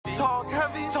talk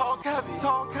heavy, talk heavy,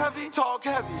 talk heavy, talk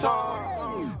heavy,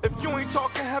 talk. If you ain't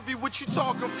talking heavy, what you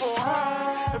talking for,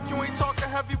 huh? If you ain't talking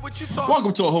heavy, what you talking?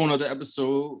 Welcome to a whole nother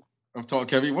episode of Talk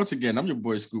Heavy. Once again, I'm your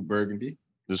boy Scoop Burgundy.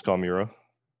 Just call me Ro.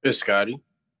 It's Scotty.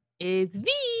 It's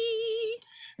V.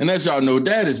 And as y'all know,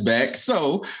 Dad is back.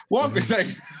 So welcome.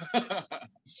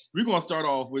 We're gonna start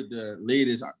off with the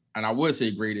latest, and I would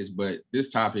say greatest, but this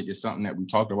topic is something that we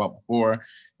talked about before,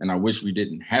 and I wish we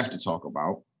didn't have to talk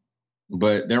about.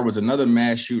 But there was another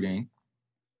mass shooting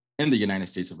in the United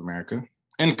States of America,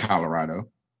 in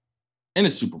Colorado, in a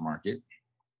supermarket,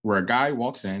 where a guy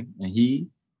walks in and he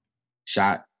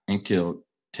shot and killed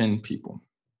 10 people.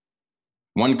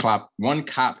 One cop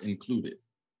included.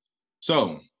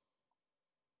 So,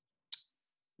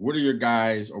 what were your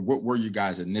guys'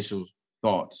 initial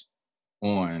thoughts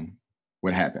on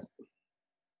what happened?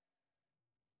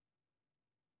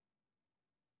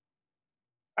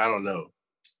 I don't know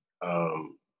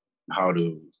how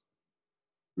to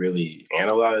really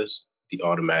analyze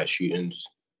all the mass shootings.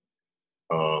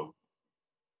 I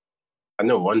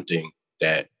know one thing,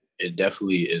 that it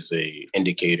definitely is a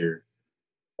indicator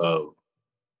of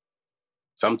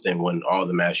something when all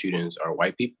the mass shootings are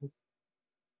white people,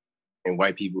 and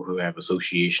white people who have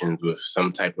associations with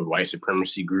some type of white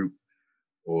supremacy group,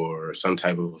 or some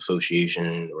type of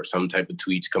association, or some type of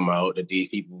tweets come out that these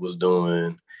people was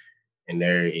doing, and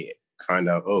they find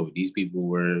out, oh, these people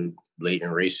were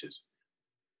blatant racist,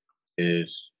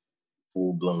 is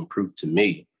full-blown proof to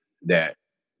me that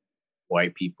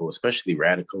white people, especially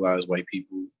radicalized white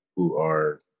people who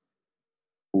are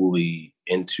fully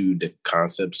into the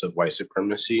concepts of white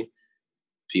supremacy,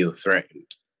 feel threatened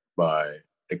by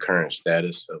the current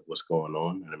status of what's going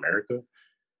on in America,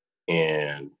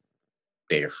 and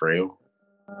they are frail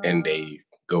and they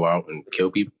go out and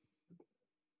kill people.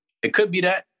 It could be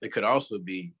that. It could also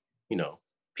be,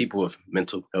 people with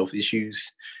mental health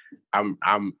issues.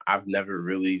 I've never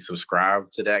really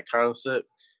subscribed to that concept,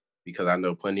 because I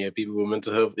know plenty of people with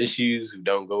mental health issues who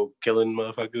don't go killing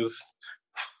motherfuckers.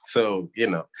 So,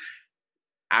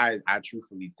 I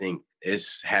truthfully think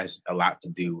this has a lot to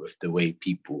do with the way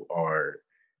people are,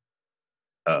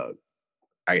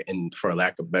 and for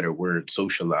lack of a better word,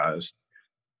 socialized,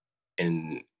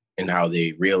 and how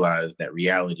they realize that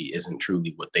reality isn't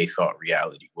truly what they thought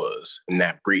reality was. And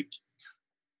that break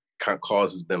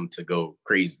causes them to go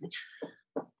crazy.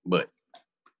 But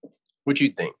what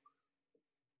you think?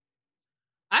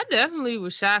 I definitely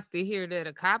was shocked to hear that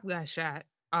a cop got shot,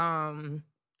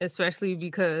 especially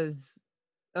because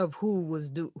of who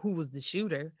was the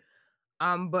shooter.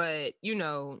 But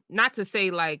not to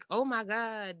say like, oh my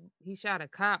God, he shot a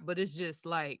cop, but it's just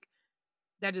like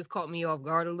that just caught me off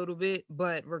guard a little bit.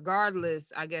 But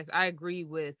regardless, I guess I agree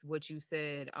with what you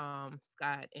said,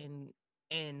 Scott, and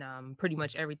pretty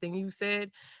much everything you said.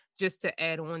 Just to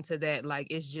add on to that, like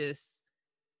it's just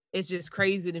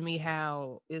crazy to me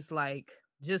how it's like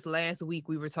just last week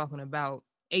we were talking about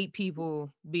 8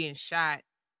 people being shot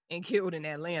and killed in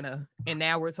Atlanta, and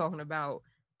now we're talking about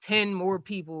 10 more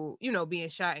people, being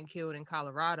shot and killed in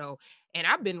Colorado. And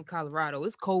I've been in Colorado.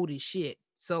 It's cold as shit.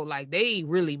 So like they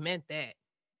really meant that.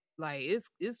 Like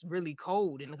it's really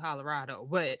cold in Colorado,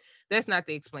 but that's not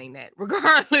to explain that.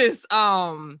 Regardless,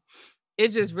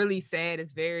 it's just really sad.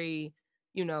 It's very,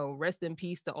 rest in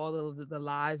peace to all of the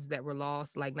lives that were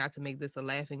lost. Like, not to make this a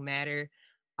laughing matter.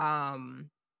 I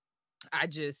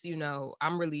just, I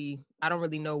don't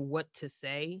really know what to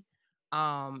say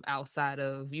outside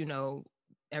of,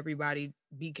 everybody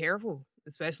be careful,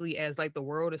 especially as like the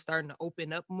world is starting to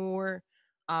open up more.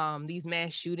 These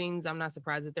mass shootings, I'm not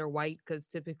surprised that they're white, because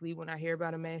typically when I hear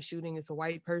about a mass shooting, it's a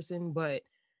white person. But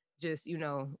just,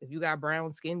 if you got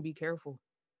brown skin, be careful.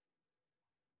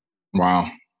 Wow.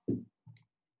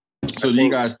 So do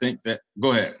you guys think that?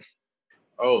 Go ahead.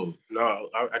 Oh, no,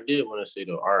 I did want to say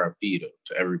though, RIP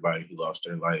to everybody who lost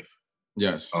their life.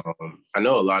 Yes. I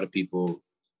know a lot of people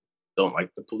don't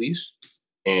like the police,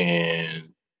 and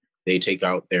they take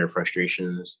out their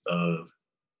frustrations of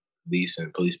police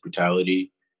and police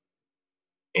brutality,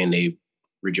 and they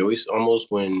rejoice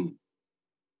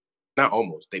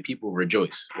people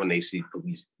rejoice when they see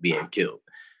police being killed.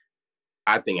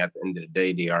 I think at the end of the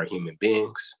day, they are human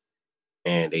beings,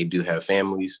 and they do have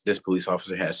families. This police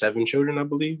officer has 7 children, I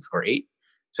believe, or 8,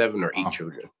 7 or 8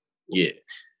 children. Yeah.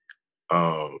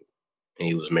 And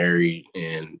he was married,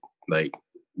 and like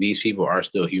these people are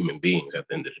still human beings at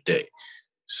the end of the day.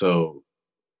 So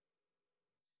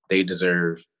they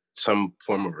deserve some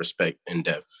form of respect and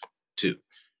death too.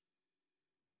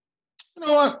 You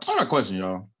know what? I got a question,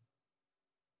 y'all.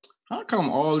 How come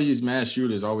all these mass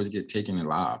shooters always get taken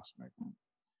alive?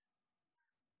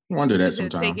 I wonder that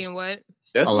sometimes. Taking what?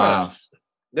 That's alive.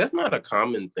 That's not a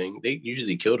common thing. They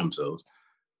usually kill themselves.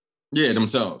 Yeah,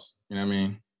 themselves. You know what I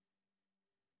mean?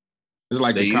 It's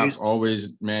like the cops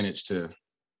always manage to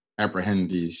apprehend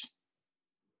these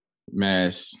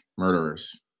mass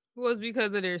murderers. Well, it's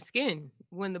because of their skin.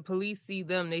 When the police see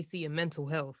them, they see a mental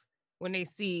health. When they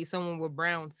see someone with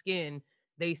brown skin,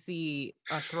 they see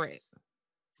a threat.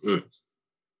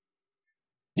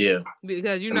 Yeah.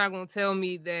 Because you're not going to tell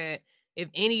me that if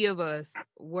any of us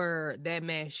were that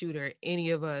mass shooter,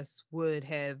 any of us would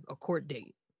have a court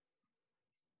date.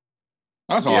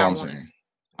 That's all I'm saying.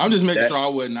 I'm just making sure I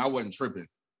wasn't tripping.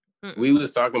 We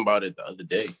was talking about it the other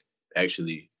day,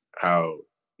 actually, how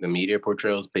the media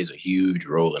portrayals plays a huge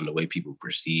role in the way people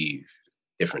perceive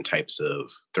different types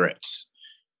of threats.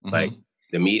 Mm-hmm. Like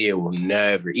the media will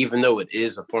never, even though it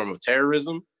is a form of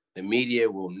terrorism, the media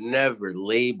will never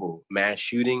label mass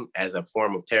shooting as a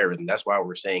form of terrorism. That's why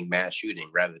we're saying mass shooting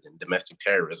rather than domestic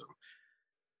terrorism.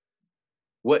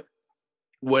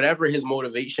 Whatever his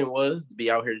motivation was to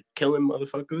be out here killing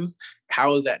motherfuckers,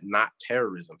 how is that not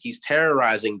terrorism? He's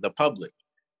terrorizing the public.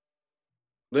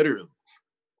 Literally.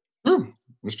 True.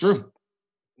 It's true.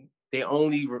 They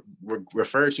only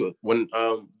refer to it when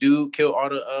dude killed all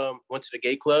the went to the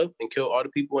gay club and killed all the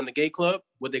people in the gay club.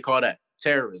 What they call that?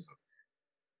 Terrorism.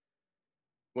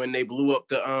 When they blew up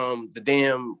the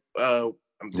damn World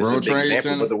Trade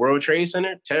Center, but the World Trade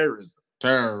Center,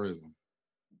 terrorism.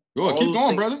 Go keep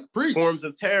going, brother. Preach. Forms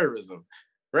of terrorism,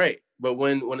 right? But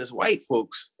when it's white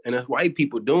folks and it's white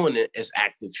people doing it, it's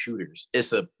active shooters.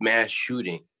 It's a mass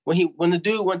shooting. When the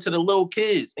dude went to the little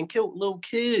kids and killed little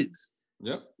kids,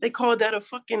 yep, they called that a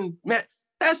fucking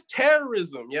that's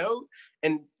terrorism, yo.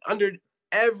 And under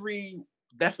every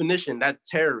definition, that's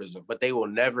terrorism. But they will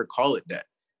never call it that.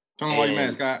 Tell them why you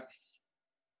mad, Scott.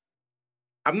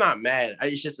 I'm not mad.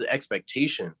 It's just an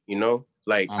expectation, you know.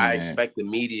 Like I expect the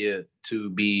media to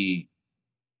be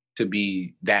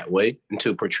that way and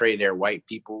to portray their white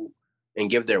people and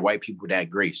give their white people that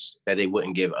grace that they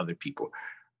wouldn't give other people.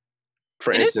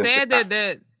 For instance, it's sad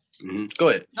that go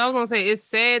ahead. I was gonna say it's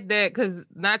sad that because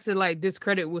not to like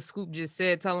discredit what Scoop just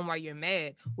said, tell them why you're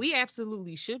mad. We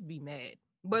absolutely should be mad,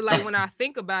 but like when I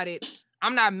think about it,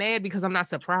 I'm not mad because I'm not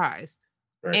surprised,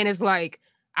 right. And it's like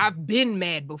I've been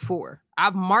mad before.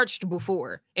 I've marched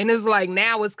before. And it's like,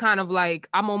 now it's kind of like,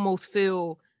 I'm almost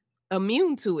feel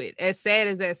immune to it, as sad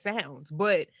as that sounds.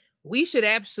 But we should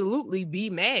absolutely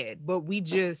be mad. But we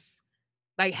just,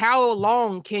 like, how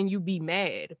long can you be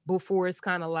mad before it's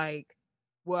kind of like,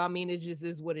 well, I mean, it just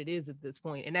is what it is at this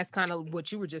point. And that's kind of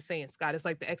what you were just saying, Scott. It's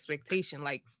like the expectation.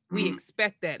 Like, we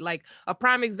expect that. Like, a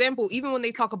prime example, even when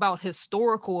they talk about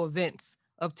historical events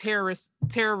of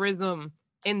terrorism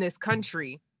in this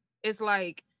country, it's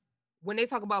like, when they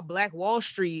talk about Black Wall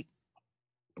Street,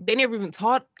 they never even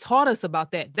taught us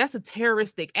about that. That's a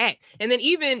terroristic act. And then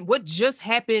even what just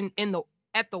happened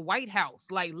at the White House,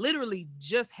 like literally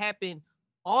just happened.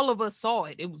 All of us saw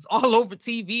it. It was all over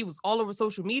TV. It was all over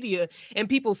social media. And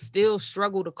people still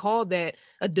struggle to call that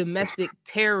a domestic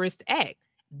terrorist act.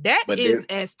 That is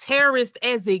as terrorist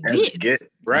as it gets.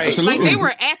 Right. Absolutely. Like they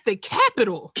were at the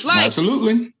Capitol. Like,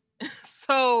 absolutely.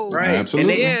 So right,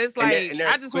 absolutely. Yeah, it's like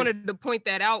I just wanted to point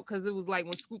that out because it was like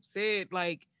when Scoop said,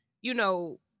 like, you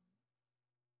know,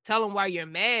 tell them why you're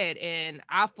mad, and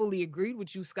I fully agreed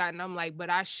with you, Scott. And I'm like,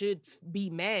 but I should be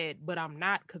mad, but I'm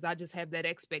not because I just have that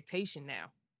expectation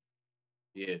now.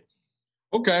 Yeah.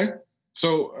 Okay.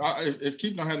 So if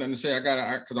Keith don't have nothing to say,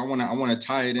 because I want to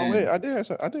tie it in. Oh wait, I did have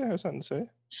something to say.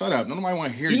 Shut up! Nobody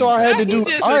want to hear you. You know I had to do.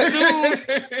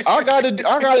 I got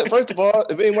it. First of all,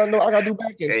 if anyone know, I got to do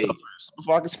back end stuff first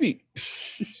before I can speak.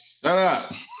 Shut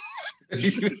up.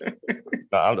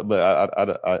 But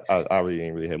I really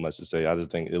ain't really had much to say. I just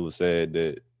think it was sad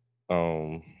that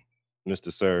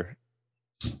Mr. Sir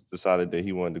decided that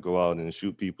he wanted to go out and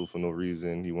shoot people for no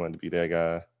reason. He wanted to be that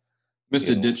guy.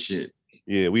 Mr. Dipshit.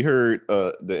 Yeah, we heard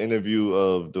the interview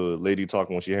of the lady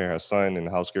talking when she had her son and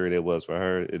how scary that was for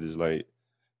her. It is like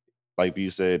B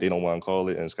said, they don't want to call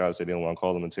it, and Scott said they don't want to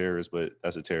call him a terrorist, but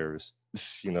that's a terrorist.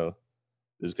 You know,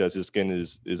 just because his skin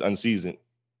is unseasoned,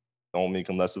 don't make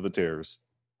him less of a terrorist.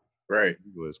 Right.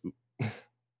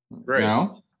 Right.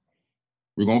 Now,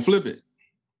 we're going to flip it.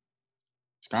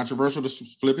 It's controversial to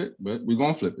flip it, but we're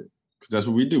going to flip it because that's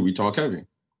what we do. We talk heavy.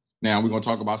 Now, we're going to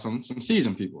talk about some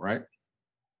seasoned people, right?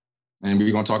 And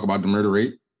we're going to talk about the murder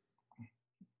rate.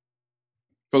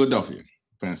 Philadelphia,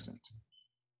 for instance.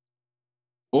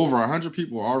 Over 100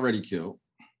 people were already killed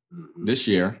this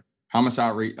year.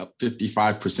 Homicide rate up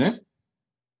 55%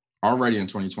 already in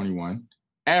 2021.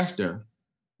 After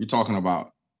you're talking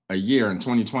about a year in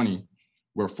 2020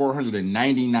 where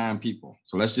 499 people.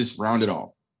 So let's just round it off.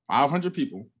 500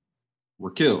 people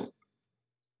were killed.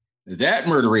 That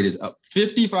murder rate is up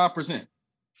 55%.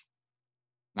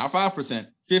 Not 5%,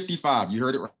 55. You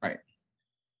heard it right.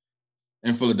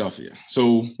 In Philadelphia.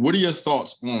 So what are your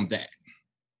thoughts on that?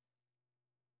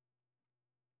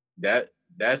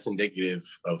 That's indicative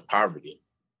of poverty.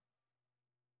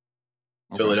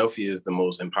 Okay. Philadelphia is the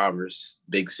most impoverished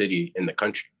big city in the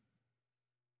country.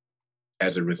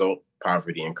 As a result,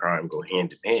 poverty and crime go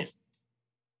hand in hand.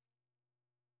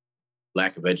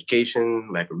 Lack of education,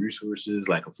 lack of resources,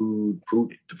 lack of food.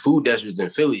 The food deserts in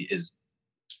Philly is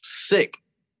sick.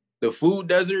 The food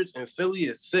deserts in Philly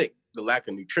is sick. The lack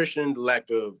of nutrition, the lack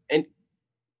of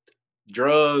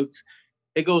drugs.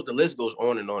 The list goes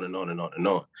on and on and on and on and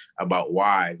on about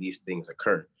why these things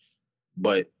occur.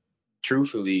 But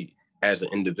truthfully, as an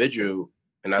individual,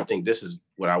 and I think this is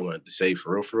what I wanted to say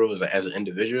for real, is that as an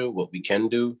individual, what we can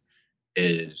do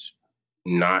is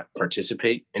not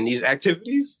participate in these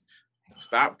activities.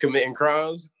 Stop committing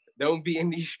crimes. Don't be in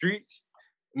these streets.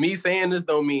 Me saying this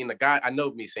don't mean I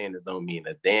know me saying this don't mean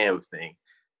a damn thing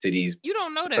to these. You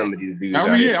don't know that. Some of these dudes.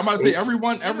 I'm about to say every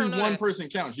one person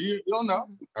counts. You don't know.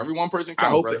 Every one person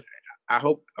counts, brother. I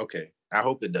hope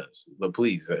it does. But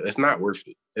please, it's not worth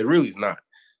it. It really is not.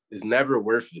 It's never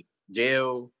worth it.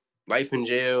 Jail, life in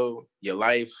jail, your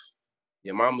life,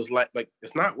 your mama's life, like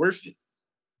it's not worth it.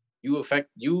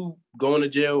 You going to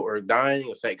jail or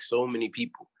dying affects so many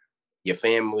people. Your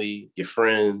family, your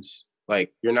friends,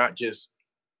 like you're not just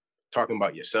talking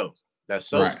about yourself. That's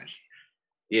selfish. Right.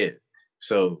 Yeah.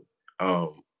 So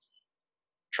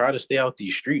try to stay out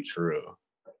these streets for real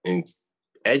and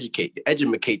educate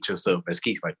yourself, as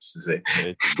Keith likes to say.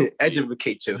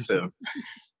 Educate yourself.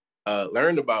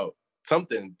 Learn about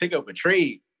something, pick up a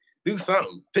trade, do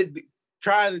something.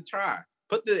 Try.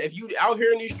 If you out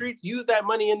here in these streets, use that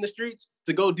money in the streets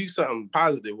to go do something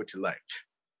positive with your life.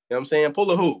 You know what I'm saying? Pull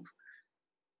a Hove.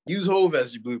 Use Hove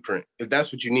as your blueprint if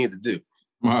that's what you need to do.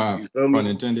 Pun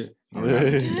intended. No,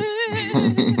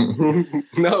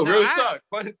 real talk.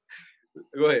 Fun.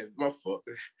 Go ahead. It's my fault.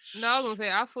 No, I was gonna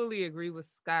say I fully agree with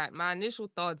Scott. My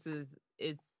initial thoughts is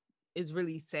it's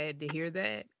really sad to hear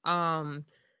that.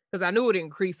 Because I knew it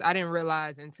increased. I didn't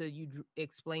realize until you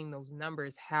explained those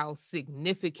numbers how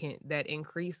significant that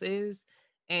increase is.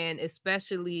 And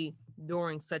especially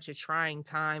during such a trying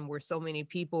time where so many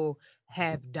people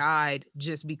have died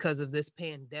just because of this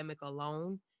pandemic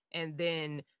alone. And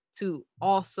then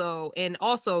also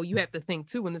you have to think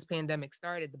too, when this pandemic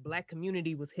started, the Black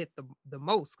community was hit the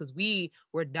most because we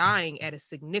were dying at a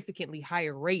significantly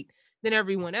higher rate than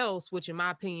everyone else, which in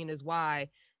my opinion is why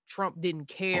Trump didn't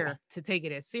care to take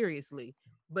it as seriously.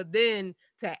 But then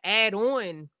to add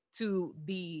on to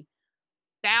the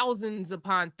thousands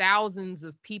upon thousands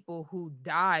of people who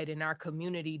died in our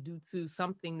community due to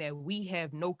something that we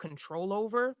have no control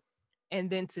over, and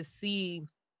then to see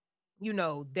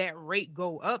that rate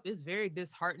go up is very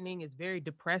disheartening. It's very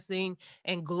depressing.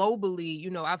 And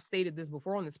globally, I've stated this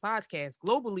before on this podcast,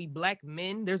 globally, Black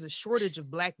men, there's a shortage of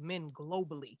Black men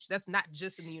globally. That's not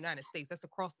just in the United States, that's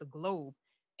across the globe.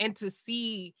 And to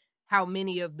see how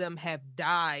many of them have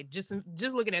died, just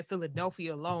looking at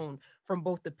Philadelphia alone, from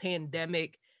both the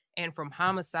pandemic and from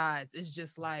homicides, it's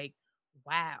just like,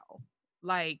 wow.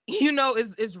 Like,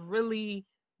 it's really,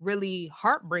 really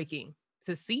heartbreaking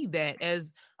to see that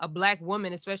as a Black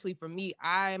woman, especially for me.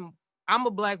 I'm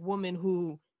a Black woman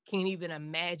who can't even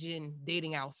imagine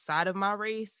dating outside of my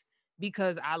race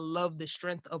because I love the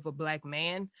strength of a Black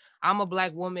man. I'm a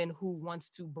Black woman who wants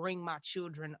to bring my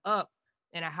children up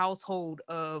in a household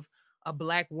of a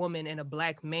Black woman and a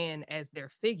Black man as their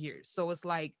figures. So it's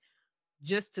like,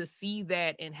 just to see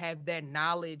that and have that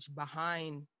knowledge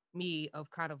behind me of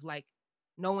kind of like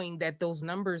knowing that those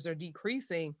numbers are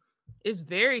decreasing is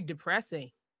very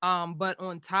depressing. But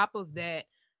on top of that,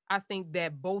 I think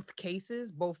that both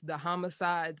cases, both the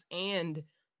homicides and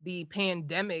the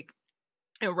pandemic,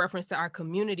 in reference to our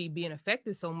community being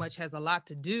affected so much, has a lot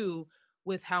to do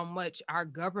with how much our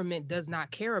government does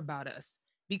not care about us.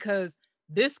 Because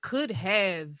this could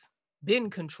have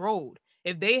been controlled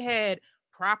if they had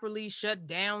properly shut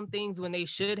down things when they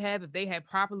should have, if they had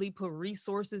properly put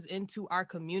resources into our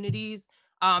communities.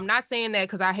 I'm not saying that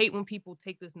because I hate when people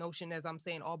take this notion as I'm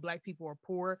saying all Black people are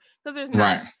poor, because there's not.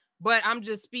 Right. But I'm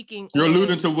just speaking. You're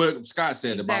alluding to what Scott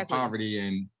said about poverty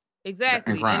and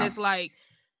exactly, and crime. And it's like,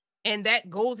 and that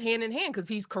goes hand in hand because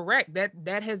he's correct.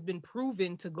 That has been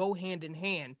proven to go hand in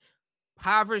hand.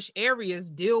 Impoverished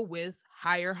areas deal with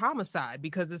higher homicide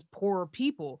because it's poorer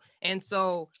people. And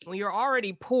so when you're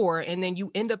already poor and then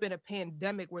you end up in a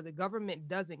pandemic where the government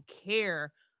doesn't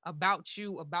care about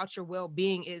you, about your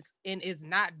well-being, is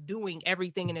not doing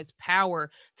everything in its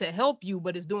power to help you,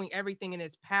 but is doing everything in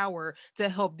its power to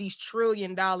help these $1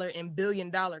 trillion and $1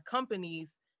 billion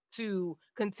companies to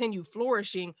continue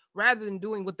flourishing, rather than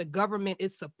doing what the government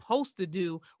is supposed to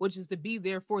do, which is to be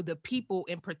there for the people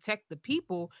and protect the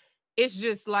people. It's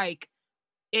just like,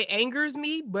 it angers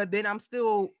me, but then I'm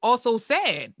still also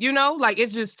sad, like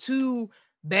it's just two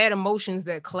bad emotions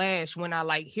that clash when I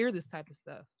like hear this type of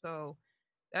stuff. So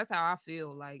that's how I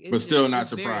feel. Like, but still not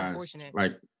surprised,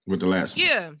 like with the last one.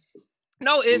 Yeah,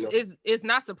 no, it's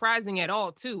not surprising at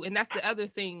all too. And that's the other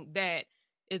thing that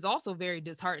is also very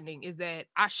disheartening, is that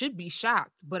I should be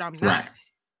shocked, but I'm not. Right.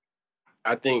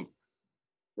 I think,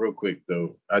 real quick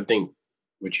though, I think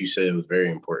what you said was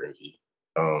very important,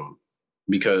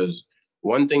 because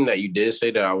one thing that you did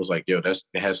say that I was like, yo, it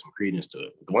has some credence to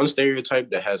it. The one stereotype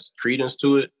that has credence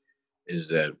to it is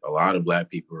that a lot of Black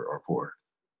people are poor.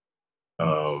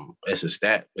 It's a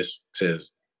stat. It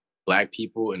says Black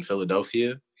people in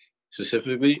Philadelphia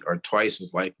specifically are twice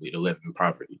as likely to live in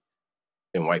poverty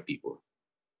than white people.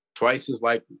 Twice as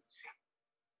likely.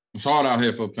 It's hard out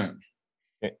here for a pimp.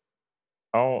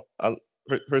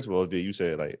 First of all, dude, you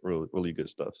said like really good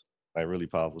stuff, like really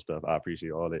powerful stuff. I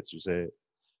appreciate all that you said.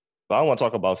 But I want to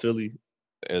talk about Philly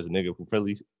as a nigga from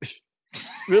Philly.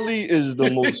 Philly is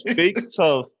the most fake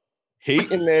tough,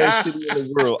 hating ass city in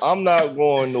the world. I'm not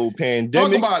going no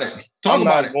pandemic. Talk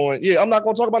about it. I'm not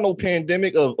going to talk about no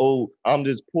pandemic of, I'm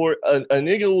just poor. A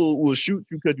nigga will shoot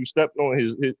you because you stepped on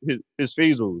his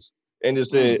phasals and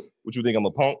just said, what you think, I'm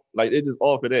a punk? Like, it's just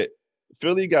off of that.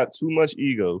 Philly got too much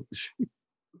ego.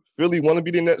 Philly want to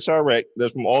be the next Chirac.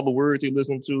 That's from all the words they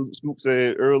listened to. Scoop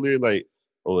said earlier, like,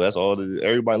 that's all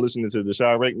everybody listening to the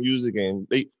Chirac music, and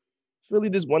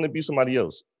Philly just want to be somebody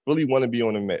else. Philly want to be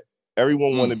on the map.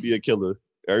 Everyone want to be a killer.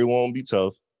 Everyone want to be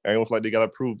tough. Everyone feel like they got to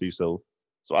prove themselves.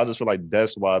 So I just feel like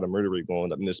that's why the murder rate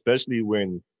going up. And especially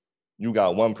when you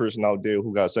got one person out there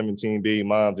who got 17 baby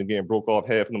moms and getting broke off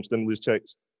half of them stimulus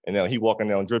checks, and now he walking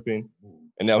down dripping,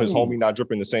 and now his homie not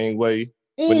dripping the same way.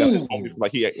 But now his homie,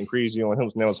 like, he acting crazy on him.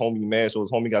 So now his homie mad, so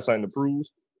his homie got something to prove.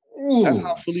 That's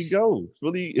how Philly go.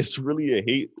 Philly is really a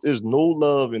hate. There's no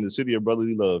love in the city of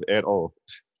brotherly love at all.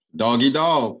 Doggy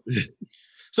dog.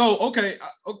 So okay,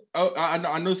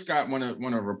 I know Scott want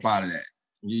to reply to that.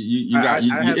 You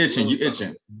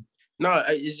itching. No,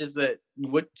 it's just that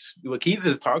what Keith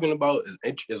is talking about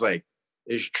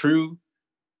is true,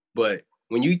 but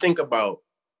when you think about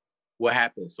what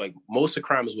happens, like, most of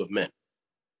crime is with men,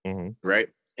 right?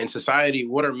 In society,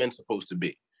 what are men supposed to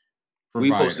be? We're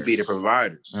supposed to be the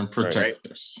providers and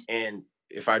protectors. Right? And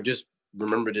if I just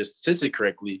remember this statistic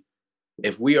correctly,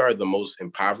 if we are the most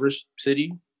impoverished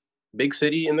big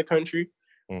city in the country,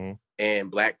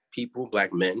 and Black people,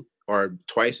 Black men, are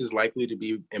twice as likely to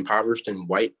be impoverished than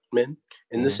white men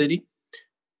in the city,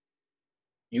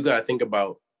 you got to think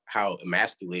about how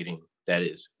emasculating that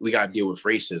is. We got to deal with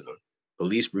racism,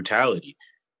 police brutality,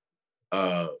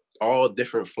 all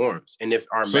different forms. And if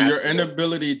your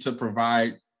inability to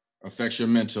provide affects your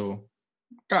mental.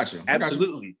 Gotcha.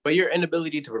 Absolutely. But your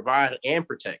inability to provide and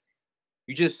protect.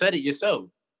 You just said it yourself.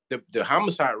 The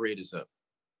homicide rate is up.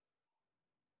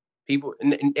 People,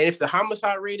 and if the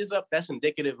homicide rate is up, that's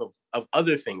indicative of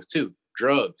other things too.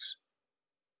 Drugs,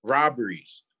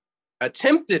 robberies,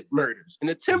 attempted murders, and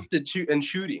attempted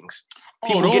shootings.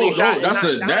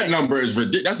 That number is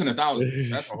ridiculous. That's in the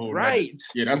thousands. That's a whole right.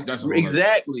 Yeah, that's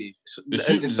exactly. The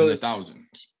shootings in the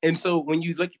thousands. And so when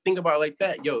you think about it like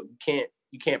that, you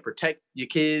can't protect your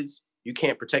kids, you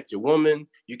can't protect your woman,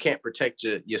 you can't protect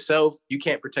yourself, you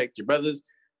can't protect your brothers.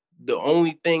 The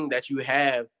only thing that you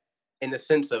have, in the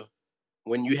sense of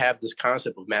when you have this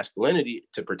concept of masculinity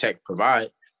to protect, provide,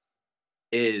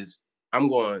 is I'm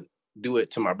going to do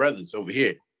it to my brothers over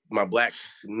here, my Black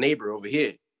neighbor over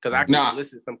here, because I can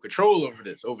elicit some control over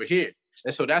this over here.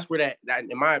 And so that's where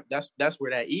that's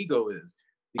where that ego is.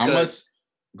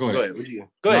 Go ahead.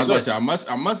 Go ahead.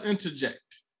 I must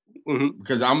interject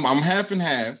because I'm half and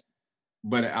half,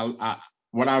 but I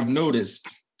what I've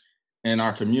noticed in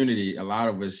our community, a lot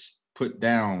of us put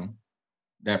down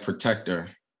that protector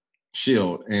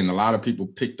shield, and a lot of people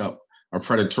picked up a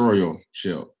predatorial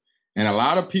shield. And a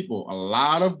lot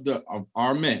of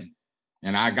our men,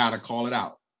 and I gotta call it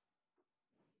out,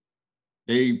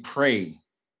 they prey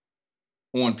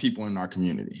on people in our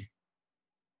community.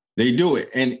 They do it,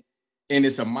 and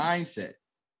it's a mindset.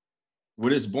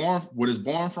 What it's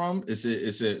born from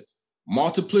is a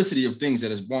multiplicity of things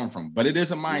that it's born from, but it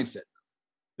is a mindset.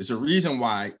 It's a reason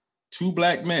why 2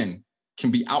 Black men can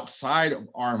be outside of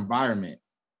our environment,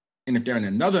 and if they're in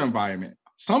another environment,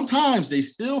 sometimes they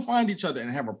still find each other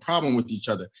and have a problem with each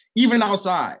other, even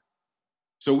outside.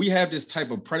 So we have this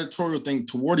type of predatory thing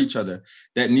toward each other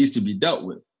that needs to be dealt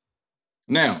with.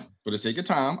 Now, for the sake of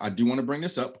time, I do want to bring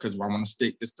this up because I want to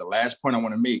stick. This is the last point I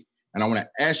want to make. And I want to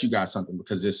ask you guys something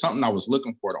because there's something I was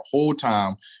looking for the whole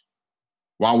time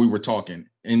while we were talking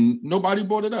and nobody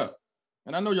brought it up.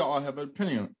 And I know y'all have an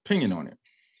opinion on it.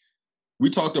 We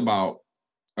talked about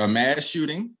a mass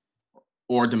shooting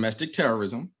or domestic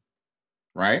terrorism,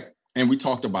 right? And we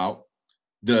talked about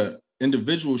the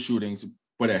individual shootings,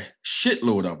 but a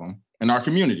shitload of them in our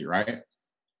community, right?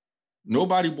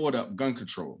 Nobody brought up gun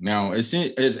control. Now,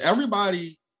 is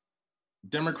everybody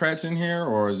Democrats in here,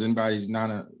 or is anybody not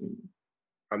a?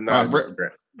 I'm not a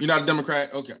Democrat. You're not a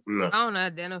Democrat? Okay. No. I don't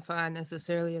identify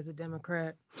necessarily as a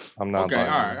Democrat. I'm not. Okay, all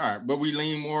right. But we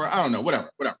lean more. I don't know. Whatever.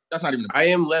 That's not even. I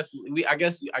am left. I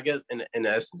guess in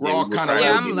essence, we're all kind of.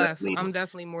 Yeah, I'm left. I'm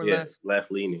definitely more left.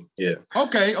 Left leaning. Yeah.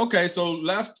 Okay. So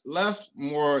left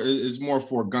more is more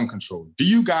for gun control. Do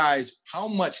you guys? How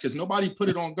much? Because nobody put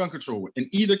it on gun control in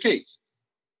either case.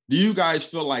 Do you guys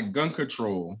feel like gun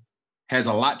control has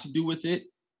a lot to do with it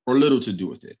or little to do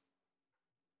with it?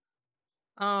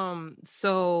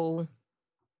 So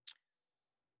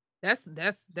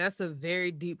that's a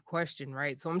very deep question,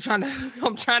 right? So I'm trying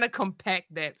to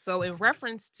compact that. So in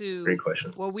reference to great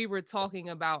question, what we were talking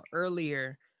about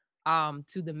earlier,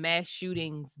 to the mass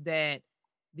shootings that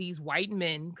these white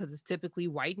men, because it's typically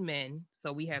white men.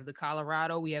 So we have the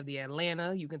Colorado, we have the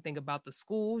Atlanta. You can think about the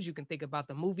schools, you can think about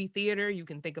the movie theater, you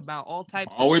can think about all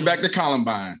types. All the way back to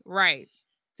Columbine, right?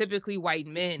 Typically white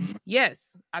men.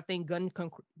 Yes, I think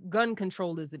gun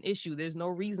control is an issue. There's no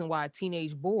reason why a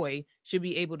teenage boy should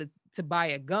be able to buy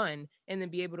a gun and then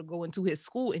be able to go into his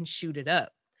school and shoot it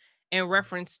up. In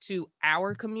reference to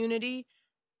our community,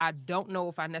 I don't know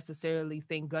if I necessarily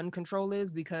think gun control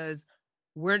is, because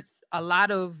we're a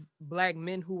lot of Black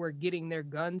men who are getting their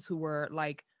guns who were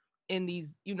like in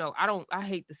these, I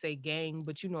hate to say gang,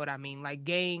 but you know what I mean, like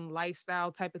gang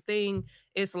lifestyle type of thing.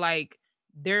 It's like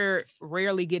they're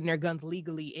rarely getting their guns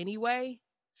legally anyway.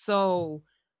 So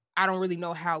I don't really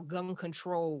know how gun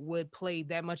control would play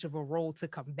that much of a role to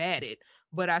combat it.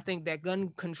 But I think that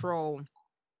gun control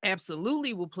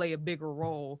absolutely will play a bigger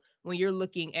role when you're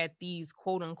looking at these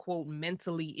quote unquote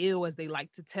mentally ill, as they like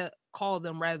to call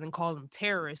them, rather than call them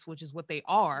terrorists, which is what they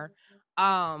are.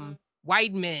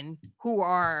 White men who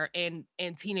are and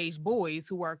teenage boys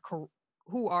who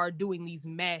are doing these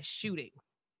mass shootings.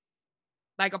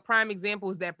 Like a prime example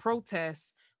is that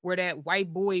protest where that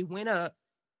white boy went up,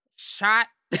 shot.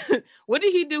 What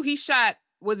did he do? He shot.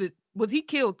 Was he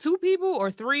killed 2 people or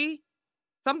 3?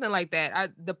 Something like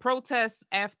that. The protests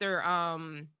after.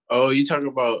 Oh, you talking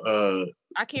about?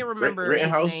 I can't remember.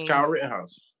 Rittenhouse, Kyle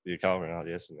Rittenhouse. Yeah, Kyle Rittenhouse.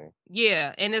 Yes, man.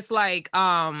 Yeah, and it's like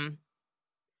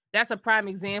that's a prime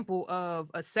example of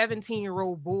a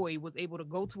 17-year-old boy was able to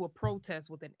go to a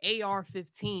protest with an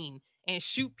AR-15 and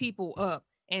shoot people up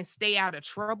and stay out of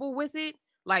trouble with it.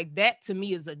 Like that to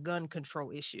me is a gun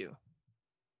control issue.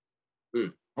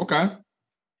 Okay.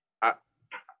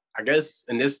 I guess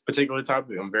in this particular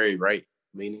topic, I'm very right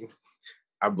leaning.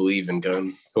 I believe in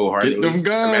guns wholeheartedly. Get them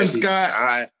guns,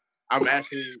 Scott. I'm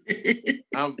actually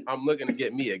I'm looking to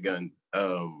get me a gun.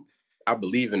 I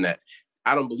believe in that.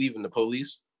 I don't believe in the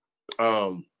police.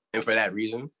 And for that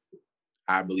reason,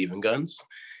 I believe in guns.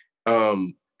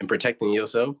 And protecting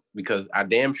yourself, because I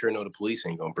damn sure know the police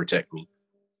ain't gonna protect me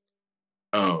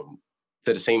to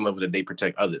the same level that they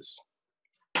protect others.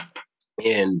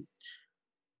 And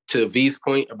to V's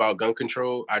point about gun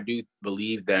control, I do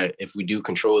believe that if we do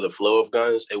control the flow of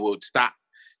guns, it will stop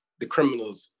the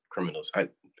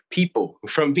people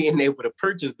from being able to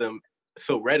purchase them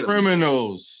so readily.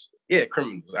 Criminals. Yeah,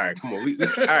 criminals. All right, come on.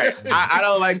 All right. I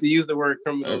don't like to use the word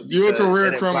criminal. You're a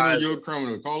career criminal. You're a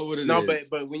criminal. Call it what it is. No,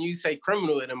 but when you say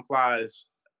criminal, it implies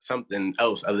something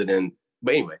else other than.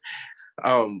 But anyway,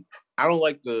 I don't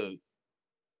like the.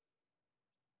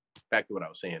 Back to what I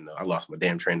was saying, though. I lost my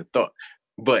damn train of thought.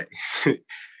 But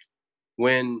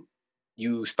when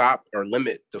you stop or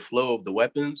limit the flow of the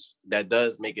weapons, that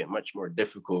does make it much more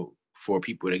difficult for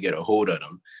people to get a hold of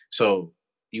them. So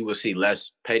you will see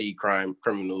less petty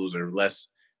criminals or less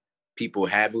people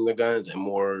having the guns, and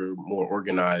more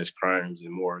organized crimes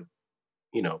and more,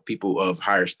 people of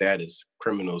higher status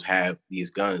criminals have these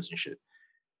guns and shit.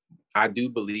 I do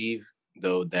believe,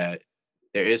 though, that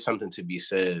there is something to be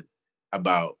said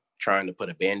about trying to put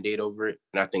a Band-Aid over it.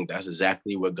 And I think that's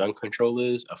exactly what gun control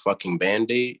is, a fucking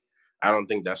Band-Aid. I don't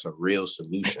think that's a real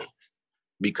solution,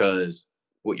 because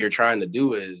what you're trying to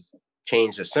do is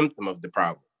change the symptom of the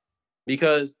problem.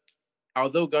 Because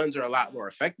although guns are a lot more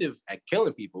effective at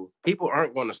killing people, people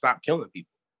aren't going to stop killing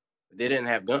people. If they didn't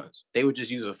have guns. They would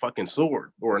just use a fucking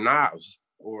sword or knives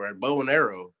or a bow and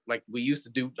arrow like we used to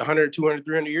do 100, 200,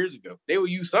 300 years ago. They would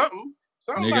use something.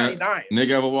 Somebody dying.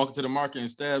 Nigga ever walk into the market and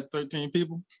stab 13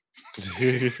 people?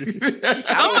 Somebody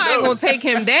gonna take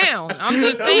him down. I'm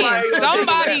just saying,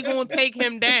 somebody gonna take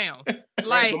him down.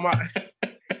 Like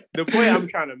the point I'm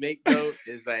trying to make though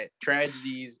is that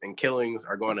tragedies and killings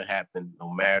are going to happen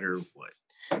no matter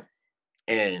what.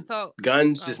 And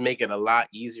guns just make it a lot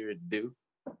easier to do.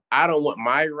 I don't want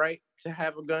my right to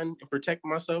have a gun and protect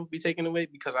myself be taken away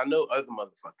because I know other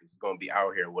motherfuckers is gonna be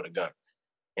out here with a gun.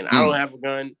 And I don't have a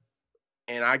gun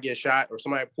and I get shot or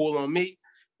somebody pull on me,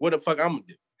 what the fuck I'm gonna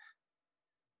do?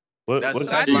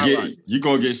 You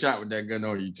gonna get shot with that gun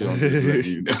on you too. I'm just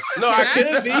letting you know. No, I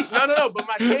couldn't be. No, but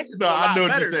my chances No, are I know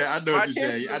what better. you're saying. I know what you're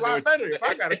saying. I know what you're saying. If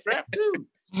I got a strap too.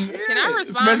 Yeah. Can I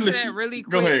respond to that really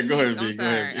quick? Go ahead, I'm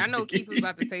sorry. I know Keith was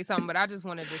about to say something, but I just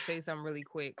wanted to say something really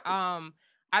quick.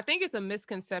 I think it's a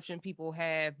misconception people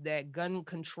have that gun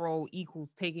control equals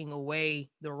taking away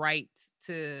the rights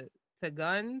to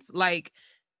guns. Like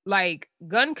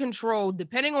gun control,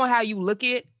 depending on how you look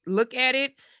at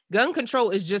it, gun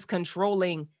control is just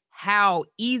controlling how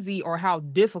easy or how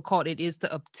difficult it is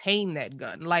to obtain that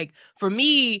gun. Like for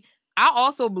me, I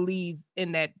also believe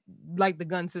in that, like the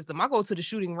gun system. I go to the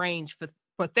shooting range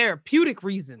for therapeutic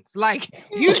reasons. Like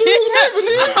I'm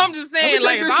just saying,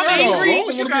 like if I'm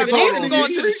angry, I'm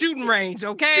going to the shooting range.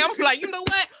 Okay, I'm like, you know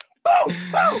what? Boom,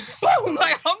 boom, boom.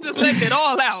 Like I'm just letting it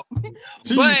all out.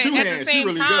 But at the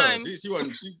same time, she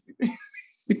wasn't.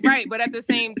 Right, but at the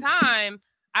same time,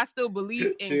 I still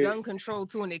believe in gun control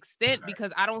to an extent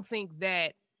because I don't think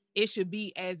that it should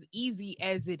be as easy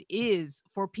as it is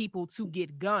for people to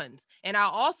get guns. And I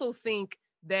also think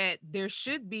that there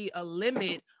should be a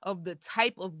limit of the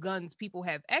type of guns people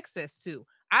have access to.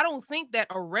 I don't think that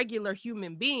a regular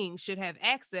human being should have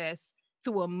access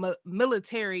to a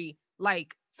military,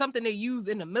 like something they use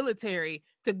in the military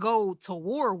to go to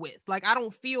war with. Like, I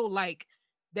don't feel like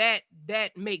that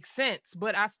makes sense,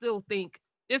 but I still think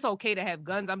it's okay to have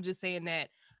guns. I'm just saying that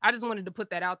I just wanted to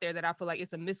put that out there, that I feel like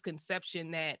it's a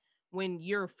misconception that when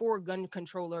you're for gun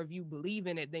control or if you believe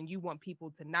in it, then you want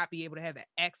people to not be able to have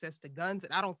access to guns.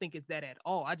 And I don't think it's that at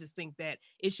all. I just think that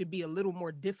it should be a little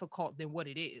more difficult than what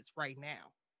it is right now.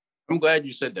 I'm glad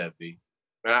you said that, B.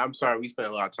 And I'm sorry, we spent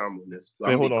a lot of time on this.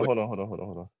 Wait, hold on.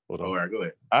 All right, go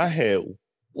ahead. I had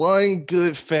one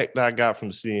good fact I got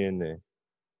from CNN.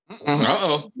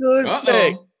 Good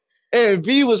fact. And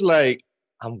V was like,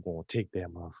 I'm going to take that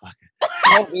motherfucker.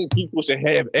 I don't think people should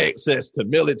have access to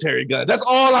military guns. That's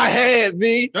all I had,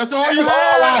 V. That's all you had?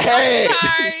 All I had.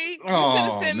 Sorry.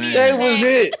 Oh, man. That was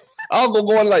it. I was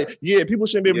going like, yeah, people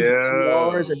shouldn't be able to do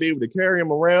cars and be able to carry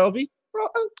them around. V. Bro,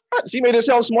 she made it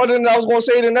sound smarter than I was going to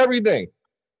say it and everything.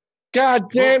 God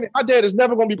damn it. My dad is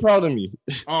never going to be proud of me.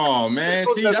 Oh, man.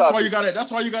 See, that's why you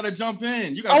got to jump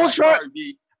in. You got to try.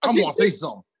 I'm going to say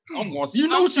something. You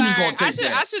know she was going to take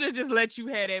that. I should have just let you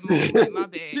have that moment. My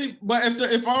bad. See, but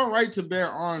if our right to bear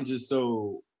arms is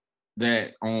so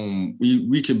that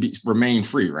we can remain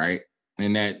free, right?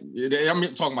 And that I'm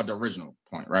talking about the original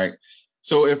point, right?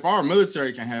 So if our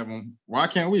military can have them, why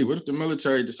can't we? What if the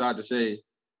military decide to say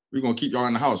we're going to keep y'all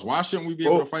in the house? Why shouldn't we be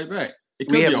able to fight back? It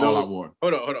could be an all-out war.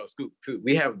 Hold on, Scoop.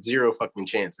 We have zero fucking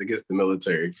chance against the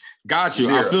military. Got you.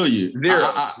 Zero. I feel you. Zero.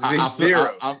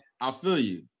 I feel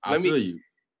you. I feel you.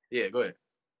 Yeah, go ahead.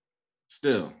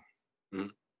 Still,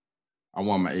 I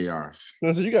want my ARs.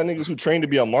 So you got niggas who train to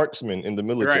be a marksman in the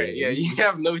military. Right? Yeah, you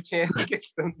have no chance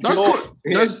against them. That's cool.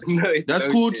 That's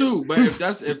cool too. But if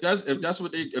that's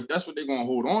what they're gonna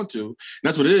hold on to,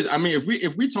 that's what it is. I mean,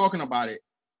 if we talking about it,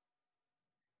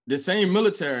 the same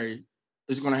military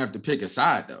is gonna have to pick a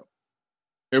side though.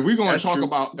 If we're gonna talk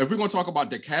about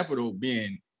the Capitol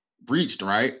being breached,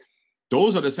 right?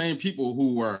 Those are the same people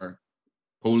who were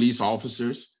police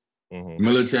officers.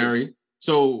 Military.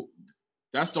 So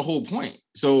that's the whole point.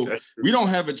 So we don't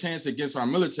have a chance against our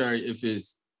military if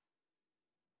it's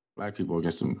black people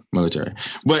against the military.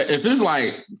 But if it's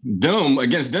like them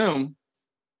against them,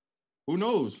 who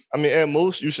knows? I mean, at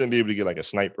most, you shouldn't be able to get like a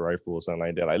sniper rifle or something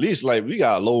like that. Like, at least like we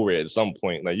got a low red at some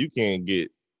point. Like you can't get, at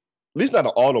least not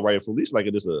an auto rifle, at least like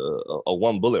just a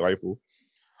one bullet rifle.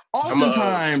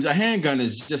 Oftentimes, a handgun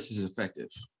is just as effective.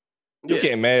 You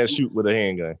can't mass shoot with a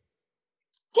handgun.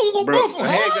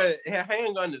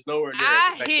 Handgun is nowhere near.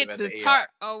 I hit the target.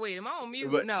 Oh wait, am I on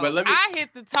mute? I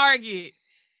hit the target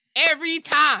every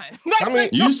time. I mean,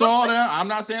 you saw that. I'm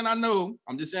not saying I know.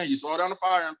 I'm just saying you saw it on the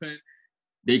firing pin.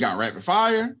 They got rapid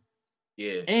fire.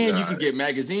 Yeah, and you can get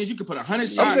magazines. You can put 100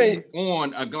 shots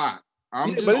on a Glock.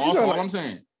 All I'm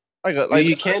saying.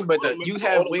 You can, but you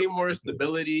have way more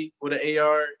stability with an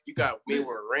AR. You got way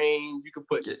more range. You can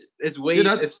put it's way.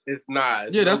 It's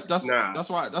not. That's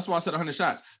why I said 100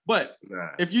 shots. But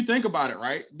if you think about it,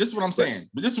 right, this is what I'm saying.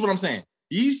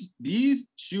 These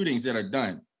shootings that are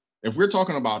done, if we're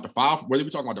talking about whether we're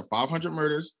talking about the 500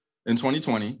 murders in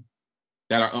 2020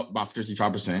 that are up by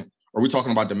 55%, or we're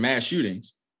talking about the mass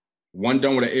shootings, one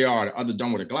done with an AR, the other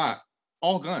done with a Glock,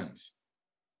 all guns.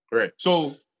 Right.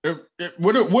 So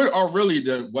what are really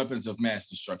the weapons of mass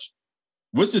destruction?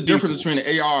 What's the difference between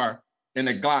an AR and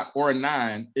a Glock or a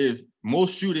 9 if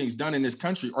most shootings done in this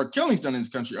country or killings done in this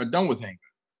country are done with handguns?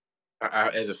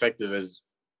 As effective as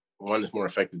one is more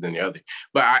effective than the other.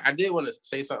 But I did want to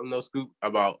say something though, Scoop,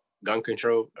 about gun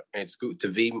control, and Scoop to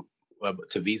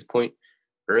V's point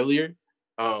earlier.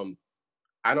 I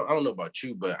don't know about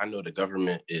you, but I know the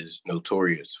government is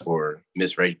notorious for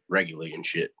misregulating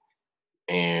shit.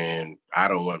 And I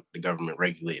don't want the government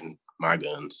regulating my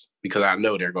guns because I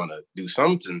know they're going to do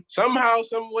something, somehow,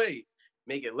 some way,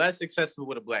 make it less accessible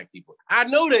with the black people. I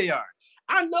know they are.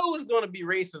 I know it's going to be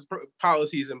racist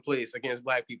policies in place against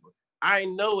black people. I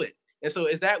know it. And so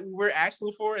is that what we're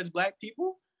asking for as black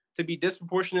people, to be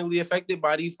disproportionately affected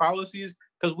by these policies?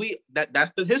 Because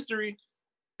that's the history.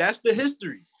 That's the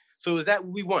history. So is that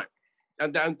what we want?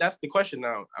 That's the question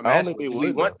now. I don't think do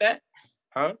we want that?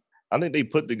 Huh? I think they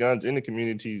put the guns in the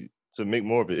community to make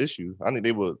more of an issue. I think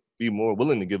they would be more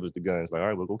willing to give us the guns. Like, all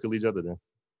right, we'll go kill each other then.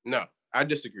 No, I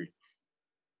disagree.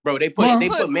 Bro, they put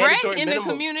mandatory in the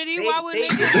community. Why would they?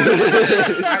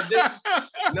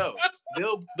 No,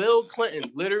 Bill Clinton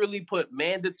literally put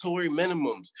mandatory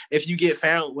minimums if you get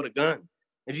found with a gun.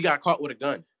 If you got caught with a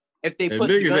gun. If they put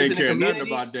niggas ain't care nothing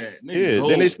about that.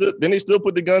 Then they still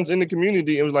put the guns in the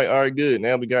community. It was like, all right, good.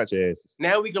 Now we got your asses.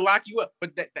 Now we can lock you up.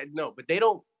 But but they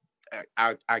don't.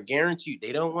 I guarantee you,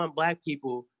 they don't want black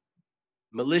people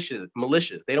militias.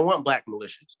 They don't want black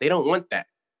militias. They don't want that.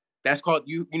 That's called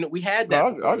we had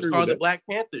that. No, it's called the Black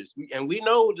Panthers. We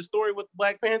know the story with the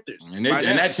Black Panthers. And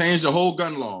that changed the whole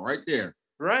gun law right there.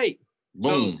 Right.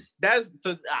 Boom.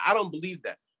 So I don't believe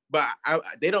that. But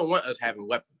they don't want us having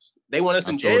weapons. They want us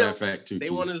in jail. That fact too, they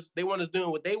want us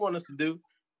doing what they want us to do.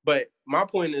 But my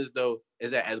point is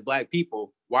that as black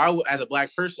people, as a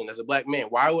black person, as a black man,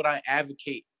 why would I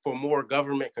advocate for more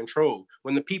government control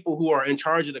when the people who are in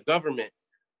charge of the government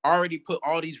already put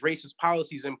all these racist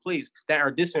policies in place that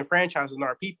are disenfranchising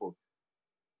our people?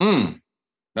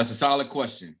 That's a solid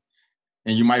question.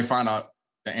 And you might find out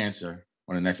the answer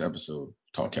on the next episode of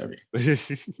Talk Heavy.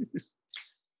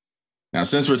 Now,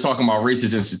 since we're talking about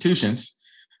racist institutions,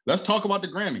 let's talk about the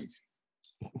Grammys.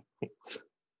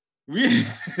 We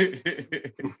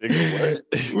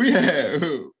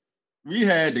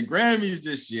had the Grammys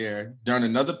this year during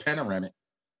another panoramic,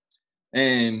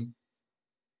 and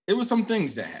it was some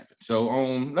things that happened. So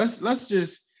let's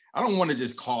just, I don't want to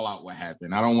just call out what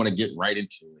happened. I don't want to get right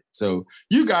into it. So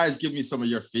you guys give me some of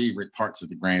your favorite parts of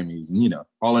the Grammys and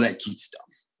all of that cute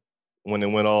stuff. When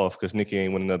it went off because Nicki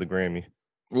ain't win another Grammy.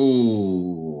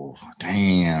 Ooh,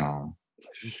 damn.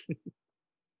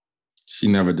 She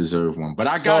never deserved one, but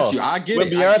I got you. I get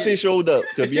it. Beyonce showed up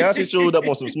because Beyonce showed up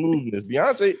on some smoothness.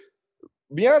 Beyonce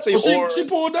aura, she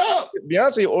pulled up.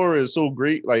 Beyonce aura is so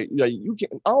great. Like you can.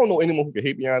 I don't know anyone who can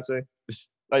hate Beyonce.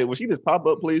 Like when she just pop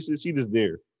up places, she just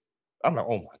there. I'm like,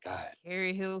 oh my god.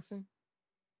 Carrie Hilson.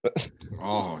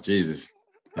 Oh Jesus,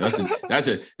 that's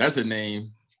a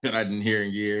name that I didn't hear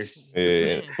in years.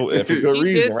 Yeah, for good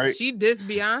reason, right? She dissed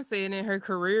Beyonce, and then her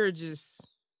career just.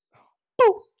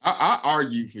 I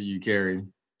argued for you, Carrie.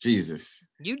 Jesus.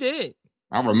 You did.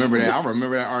 I remember that. I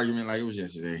remember that argument like it was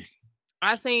yesterday.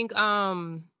 I think,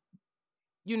 great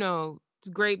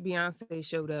Beyonce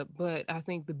showed up, but I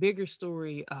think the bigger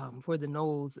story for the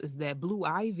Knowles is that Blue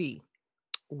Ivy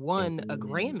won a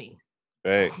Grammy.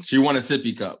 Hey. She won a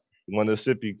sippy cup. Won a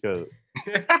sippy cup.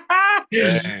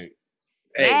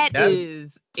 That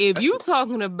is, if you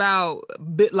talking about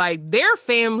like their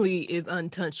family is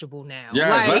untouchable now.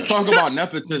 Yes, let's talk about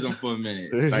nepotism for a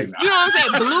minute. Like, you know what I'm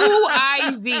saying? Blue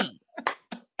Ivy.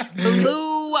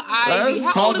 Blue Ivy.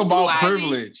 Let's talk about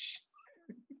privilege.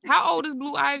 How old is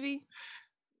Blue Ivy?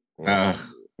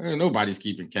 Nobody's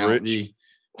keeping count.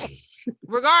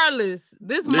 Regardless,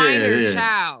 this minor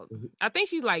child, I think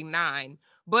she's like 9,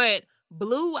 but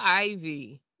Blue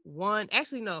Ivy won.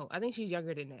 Actually, no, I think she's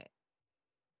younger than that.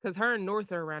 Because her and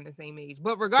North are around the same age.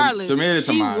 But regardless, she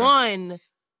won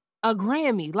a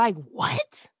Grammy. Like,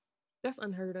 what? That's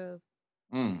unheard of.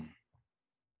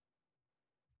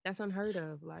 That's unheard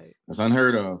of. Like, that's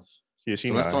unheard of. Yeah,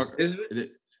 so let's talk. Is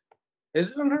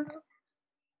it unheard of?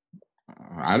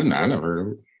 I never heard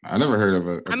of it. I never heard of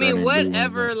a I mean, Grammy what Blue one,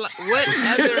 other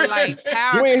bro. like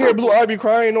power? You ain't hear Blue Ivy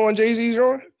crying on Jay-Z's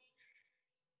joint?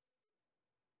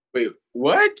 Wait,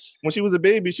 what? When she was a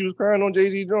baby, she was crying on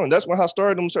Jay-Z's joint. That's when her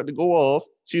stardom started to go off.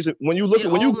 When you It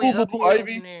Google only Blue uphill from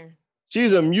Ivy, there.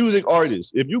 she's a music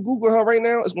artist. If you Google her right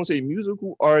now, it's gonna say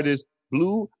musical artist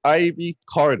Blue Ivy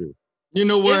Carter. You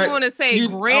know what? It's going to say You-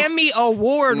 Grammy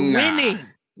Award Nah. winning.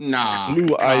 Nah, Blue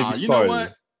nah. Ivy You know Carter.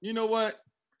 what? You know what?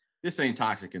 This ain't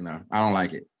toxic enough. I don't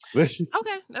like it.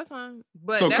 Okay, that's fine.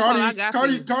 But So that's all I got for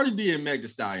you. Cardi B and Meg Thee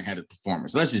Stallion had a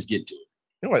performance. Let's just get to it.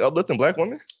 You know, like uplifting black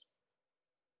women?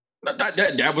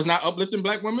 That was not uplifting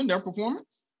black women, their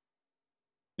performance.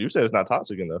 You said it's not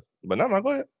toxic enough, but no, go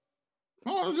ahead.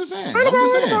 Oh, I'm just saying. Ain't no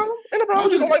problem. I'm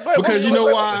just- because you know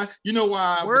why? You know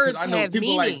why? Words Because I know have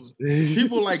people meaning.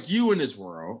 people like you in this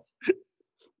world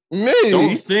Me?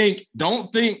 don't think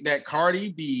that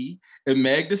Cardi B and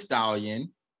Meg Thee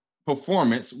Stallion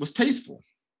performance was tasteful.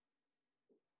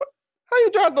 How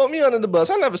you trying to throw me under the bus?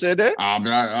 I never said that. All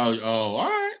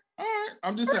right.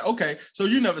 I'm just saying. Okay, so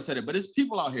you never said it, but it's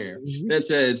people out here that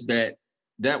says that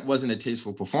wasn't a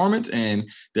tasteful performance, and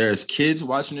there's kids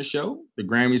watching the show. The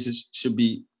Grammys should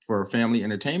be for family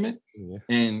entertainment,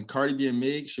 and Cardi B and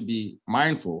Meg should be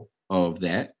mindful of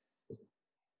that,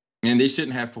 and they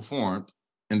shouldn't have performed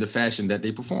in the fashion that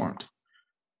they performed.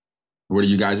 What are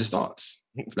you guys' thoughts?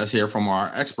 Let's hear from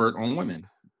our expert on women,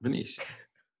 Venice.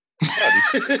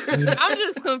 I'm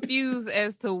just confused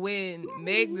as to when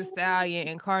Meg Thee Stallion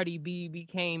and Cardi B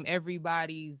became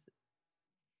everybody's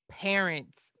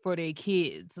parents for their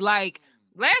kids. Like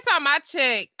last time I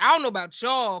checked, I don't know about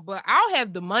y'all, but I don't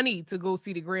have the money to go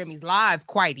see the Grammys live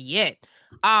quite yet.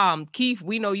 Keith,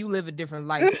 we know you live a different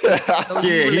life. So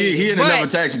He in another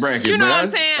tax bracket, you know but what I'm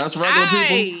saying? that's regular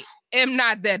people. I am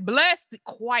not that blessed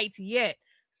quite yet.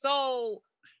 So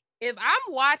if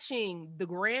I'm watching the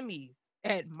Grammys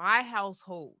at my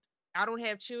household, I don't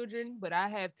have children, but I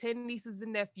have 10 nieces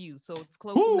and nephews, so it's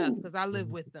close enough because I live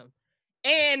with them.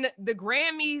 And the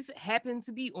Grammys happen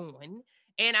to be on,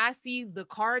 and I see the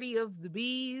Cardi of the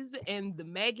Bees and the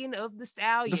Megan of the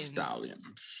Stallions,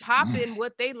 popping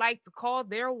what they like to call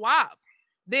their WAP.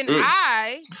 Then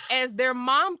I, as their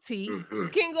momty,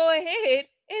 can go ahead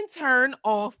and turn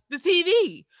off the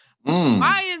TV.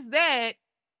 Why is that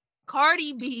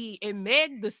Cardi B and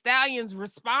Meg Thee Stallion's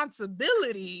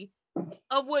responsibility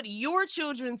of what your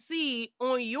children see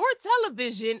on your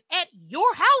television at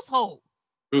your household?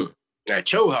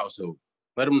 At your household.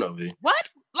 Let them know, V. What?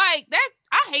 Like that?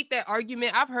 I hate that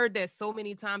argument. I've heard that so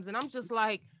many times, and I'm just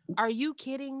like, are you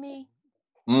kidding me?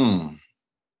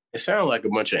 It sounds like a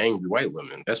bunch of angry white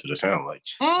women. That's what it sounds like.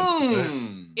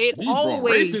 It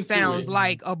always sounds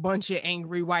like a bunch of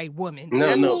angry white women.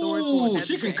 No.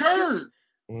 She concurred.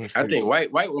 I think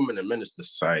white women are menace to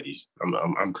societies.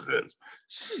 I'm convinced.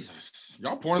 Jesus,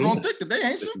 y'all pouring on thick today,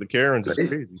 ain't you? The Karens is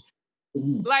crazy.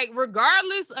 Like,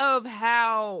 regardless of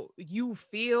how you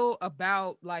feel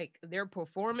about like their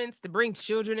performance, to bring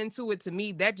children into it, to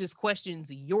me, that just questions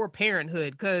your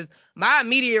parenthood. Because my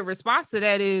immediate response to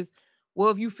that is, well,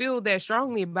 if you feel that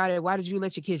strongly about it, why did you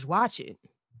let your kids watch it?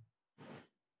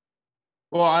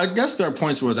 Well, I guess their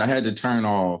points was I had to turn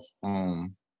off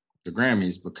the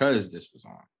Grammys because this was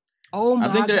on. Oh my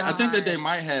God. I think that they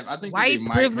might have. I think white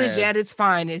privilege at its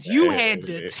finest. You had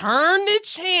to turn the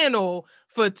channel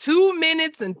for 2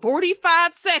 minutes and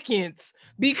 45 seconds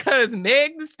because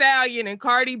Meg Thee Stallion and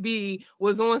Cardi B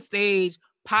was on stage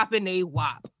popping a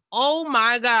WAP. Oh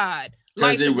my God.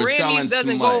 Like they the were Grammys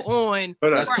doesn't smut. go on.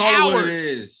 Let's call it hours. what it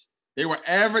is. They were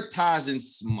advertising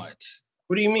smut.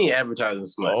 What do you mean advertising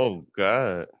smut? Oh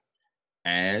God.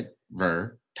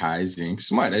 Advertising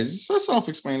smut. It's so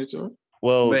self-explanatory.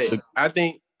 Well, but I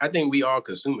think we all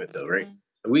consume it though, right?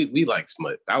 We like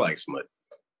smut. I like smut.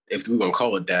 If we're gonna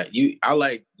call it that, I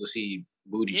like to see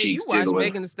booty cheeks. You watch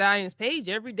Megan Thee Stallion's page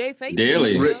every day, Facebook,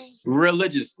 daily,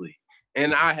 religiously,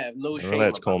 and I have no shame.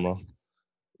 Relax, Como.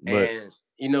 And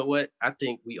you know what? I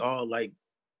think we all like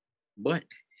butt,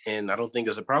 and I don't think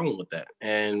there's a problem with that.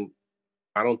 And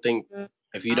I don't think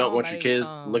if you don't want your kids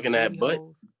looking at butt,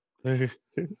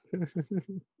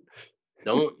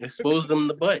 don't expose them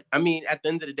to butt. I mean, at the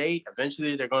end of the day,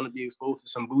 eventually they're going to be exposed to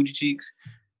some booty cheeks,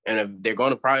 and if they're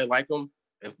going to probably like them.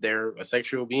 If they're a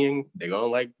sexual being, they're gonna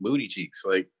like booty cheeks.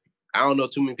 Like, I don't know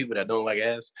too many people that don't like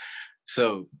ass.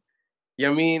 So, you know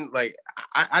what I mean? Like,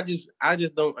 I just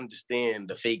don't understand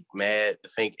the fake mad, the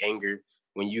fake anger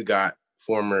when you got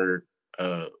former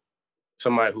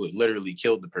somebody who had literally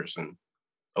killed the person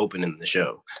opening the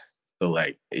show. So,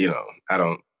 like, you know, I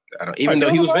don't. Even though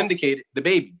he was vindicated, the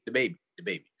baby,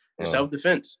 in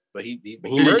self-defense. But he did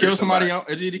he kill somebody else?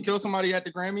 Did he kill somebody at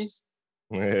the Grammys?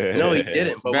 No, he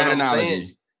didn't. But Bad what I'm analogy.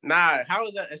 saying, how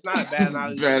is that? It's not a bad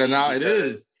analogy. Bad analogy. It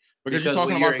is because you're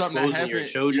talking about something that exposing happened. your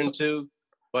children to.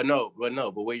 But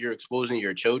what you're exposing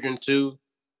your children to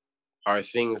are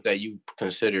things that you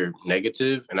consider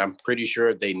negative, and I'm pretty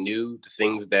sure they knew the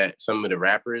things that some of the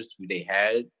rappers who they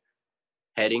had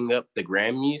heading up the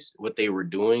Grammys, what they were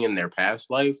doing in their past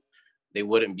life, they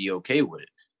wouldn't be okay with it.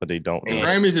 But they don't. The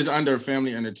Grammys is under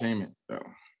family entertainment, though.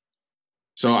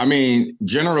 So I mean,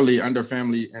 generally under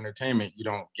family entertainment, you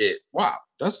don't get WAP.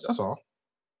 That's all.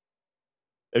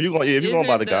 If you're going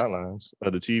by the guidelines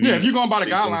of the TV, if you're going by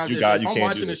the guidelines, if I'm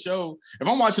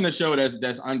watching a show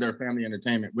that's under family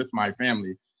entertainment with my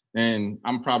family, then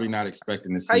I'm probably not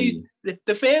expecting to see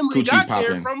the family got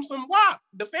there in. from some WAP.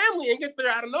 The family ain't get there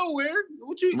out of nowhere.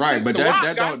 What you right? But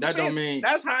that don't mean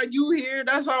that's how you here.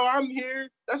 That's how I'm here.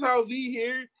 That's how V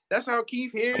here. That's how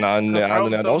Keith here.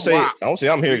 Don't say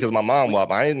I'm here because my mom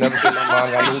WAP. I ain't never seen my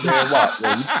mom got moved there and WAP.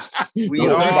 We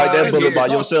all like that bullet by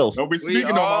yourself. Don't be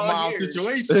speaking on my mom's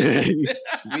situation.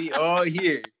 We all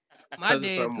here. My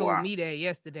dad told me that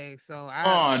yesterday, so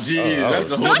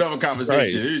that's a whole other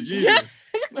conversation.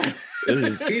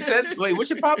 He said, "Wait, what's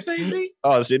your pop saying?"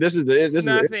 Oh, see, this is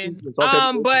nothing.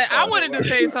 But I wanted to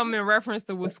say something in reference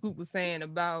to what Scoop was saying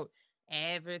about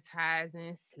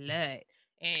advertising slut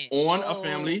and on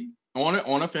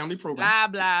a family program. Blah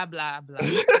blah blah blah.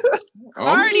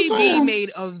 Cardi B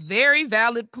made a very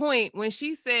valid point when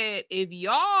she said, "If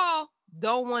y'all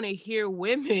don't want to hear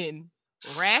women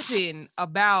rapping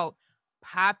about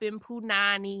popping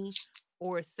punani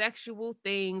or sexual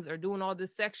things or doing all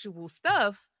this sexual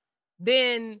stuff,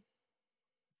 then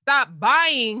stop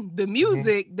buying the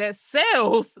music that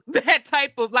sells that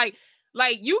type of like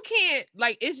you can't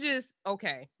it's just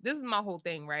okay. This is my whole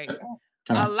thing, right?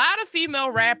 A lot of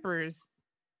female rappers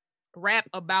rap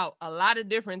about a lot of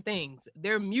different things.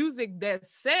 Their music that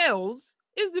sells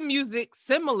is the music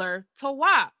similar to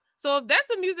WAP. So if that's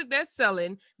the music that's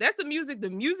selling, that's the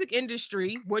music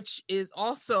industry, which is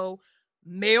also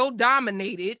male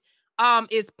dominated,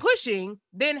 is pushing,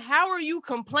 then how are you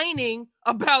complaining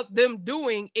about them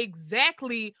doing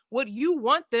exactly what you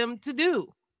want them to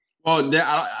do? Well,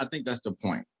 I think that's the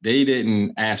point. They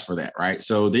didn't ask for that, right?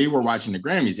 So they were watching the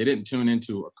Grammys. They didn't tune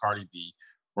into a Cardi B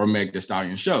or Meg Thee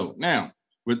Stallion show. Now,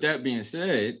 with that being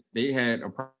said, they had a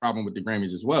problem with the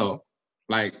Grammys as well.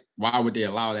 Like, why would they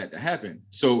allow that to happen?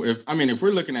 So if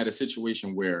we're looking at a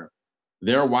situation where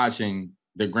they're watching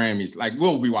the Grammys, like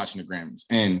we'll be watching the Grammys,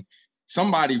 and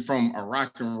somebody from a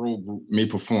rock and roll group may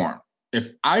perform.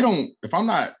 If I'm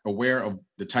not aware of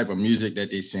the type of music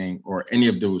that they sing or any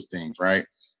of those things, right?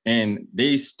 And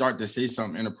they start to say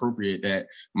something inappropriate that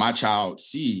my child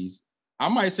sees, I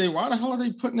might say, why the hell are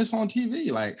they putting this on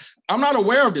TV? Like, I'm not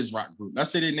aware of this rock group.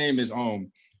 Let's say their name is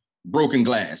Broken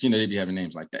Glass. They be having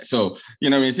names like that. So,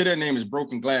 say their name is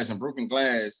Broken Glass, and Broken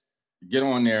Glass get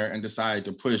on there and decide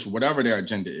to push whatever their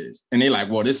agenda is. And they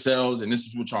like, well, this sells and this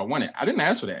is what y'all wanted. I didn't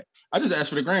ask for that. I just asked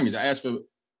for the Grammys. I asked for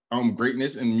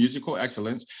greatness and musical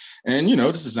excellence. And,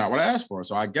 this is not what I asked for.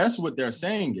 So I guess what they're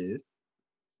saying is,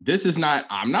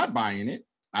 I'm not buying it.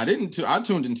 I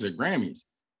tuned into the Grammys,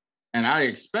 and I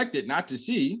expected not to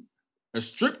see a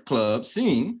strip club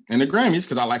scene in the Grammys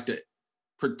because I like to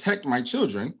protect my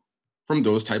children from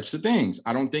those types of things.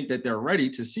 I don't think that they're ready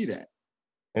to see that.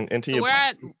 And to your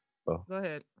point, go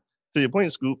ahead. To your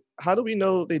point, Scoop, how do we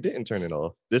know they didn't turn it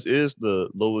off? This is the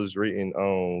lowest rating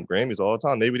Grammys all the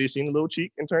time. Maybe they seen a little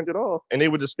cheek and turned it off, and they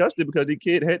were disgusted because the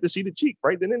kid had to see the cheek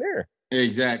right then and there.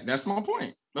 Exactly. That's my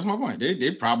point.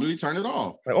 They probably turned it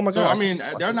off. Like, oh my God.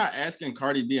 So they're not asking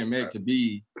Cardi B and Meg to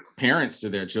be parents to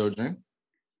their children.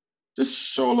 Just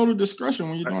show a little discretion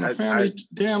when you're doing a family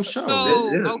damn show.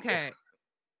 So, okay.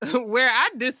 Where I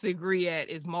disagree at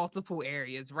is multiple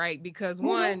areas, right? Because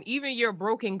one, even your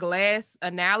Broken Glass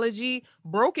analogy,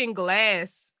 Broken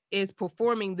Glass is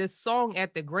performing this song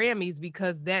at the Grammys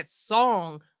because that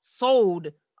song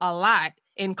sold a lot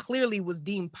and clearly was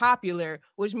deemed popular,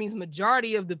 which means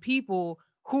majority of the people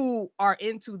who are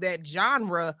into that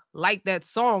genre like that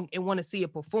song and want to see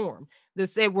it perform. They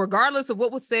said, regardless of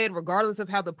what was said, regardless of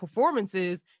how the performance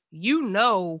is,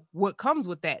 what comes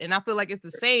with that. And I feel like it's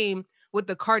the same with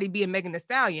the Cardi B and Megan Thee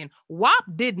Stallion. WAP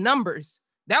did numbers.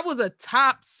 That was a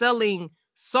top selling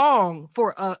song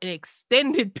for an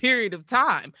extended period of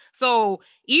time. So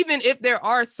even if there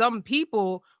are some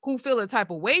people who feel a type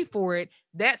of way for it,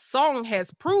 that song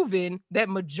has proven that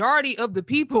majority of the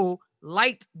people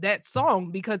liked that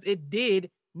song because it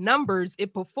did numbers.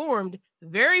 It performed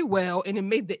very well and it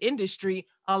made the industry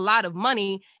a lot of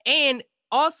money. And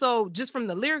also, just from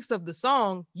the lyrics of the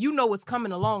song, what's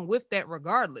coming along with that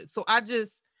regardless. So I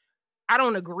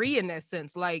don't agree in that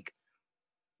sense. Like,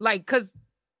 Like, because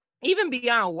even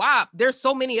beyond WAP, there's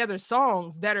so many other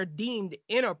songs that are deemed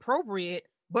inappropriate,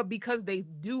 but because they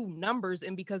do numbers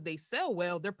and because they sell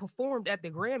well, they're performed at the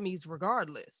Grammys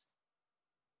regardless.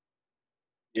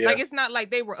 Yeah. Like, it's not like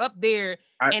they were up there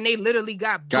and they literally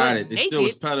got it. They still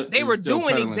was they were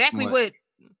doing exactly what.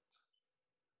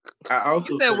 I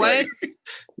also said what? like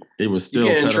it was still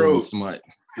peddling smut.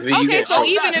 Okay, so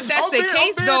even if that's the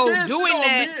case, though, doing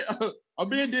that. I'm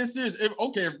being dead serious.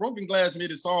 If Broken Glass made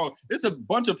a song, there's a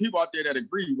bunch of people out there that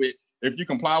agree with if you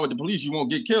comply with the police, you won't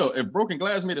get killed. If Broken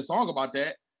Glass made a song about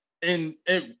that and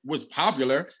it was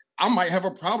popular, I might have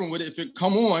a problem with it if it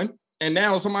come on and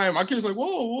now my kid's like,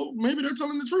 whoa, maybe they're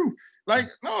telling the truth. Like,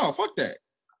 no, fuck that.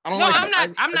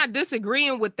 I'm not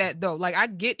disagreeing with that though. Like, I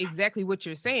get exactly what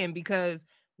you're saying because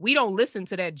we don't listen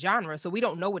to that genre, so we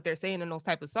don't know what they're saying in those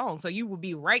type of songs. So you would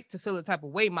be right to feel the type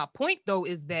of way. My point though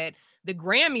is that the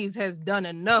Grammys has done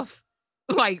enough,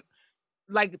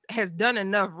 has done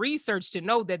enough research to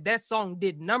know that that song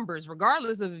did numbers,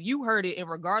 regardless of if you heard it and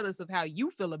regardless of how you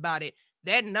feel about it.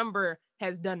 That number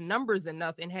has done numbers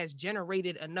enough and has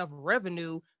generated enough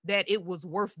revenue that it was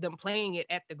worth them playing it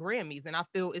at the Grammys. And I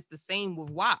feel it's the same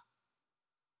with WAP.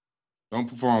 Don't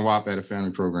perform WAP at a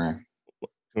family program.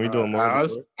 Can we do a moral?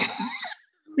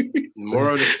 The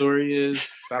moral of the story is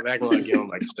stop acting like you don't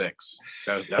like sex.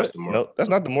 That's the moral. No, that's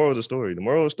not the moral of the story. The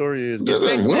moral of the story is what?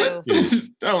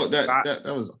 that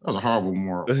was a horrible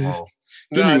moral.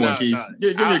 Give me one, Keith.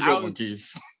 Give me a good one,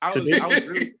 Keith.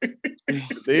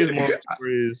 Today's moral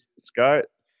story is Scott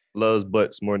loves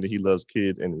butts more than he loves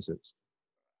kids' innocence.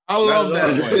 I love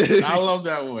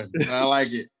that one. I like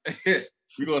it.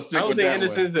 We're gonna stick with that. I don't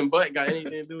think innocence and butt got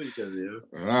anything to do with each other.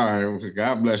 All right,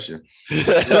 God bless you.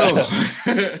 So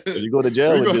you go to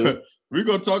jail. We're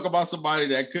gonna talk about somebody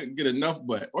that couldn't get enough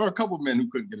butt, or a couple men who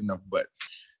couldn't get enough butt.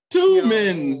 Two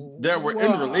men that were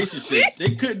in relationships.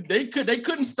 They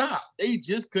couldn't stop. They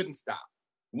just couldn't stop.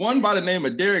 One by the name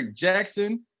of Derek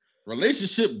Jackson,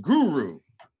 relationship guru.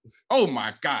 Oh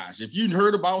my gosh! If you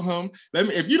heard about him,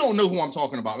 if you don't know who I'm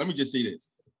talking about, let me just say this.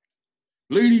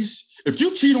 Ladies, if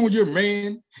you cheat on your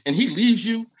man and he leaves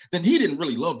you, then he didn't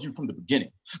really love you from the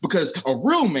beginning because a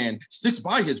real man sticks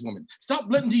by his woman. Stop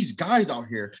letting these guys out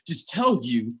here just tell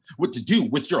you what to do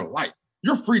with your life.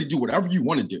 You're free to do whatever you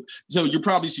want to do. So you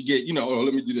probably should get,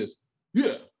 let me do this.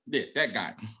 Yeah, that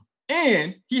guy.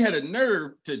 And he had a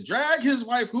nerve to drag his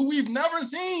wife, who we've never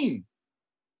seen.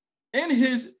 In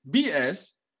his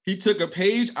BS, he took a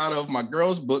page out of my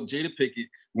girl's book, Jada Pickett.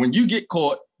 When you get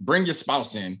caught, bring your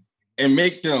spouse in and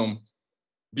make them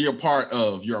be a part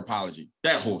of your apology.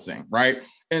 That whole thing, right?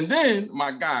 And then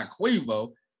my guy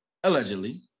Quavo,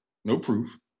 allegedly, no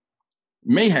proof,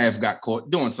 may have got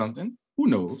caught doing something. Who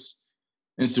knows?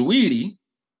 And Saweetie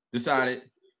decided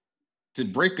to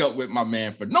break up with my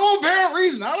man for no apparent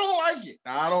reason. I don't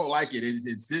like it.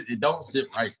 It don't sit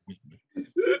right with me.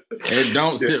 It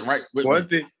don't sit right with me.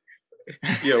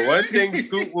 One thing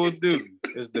Scoop will do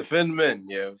is defend men,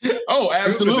 Oh,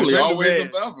 absolutely. Always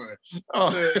above her.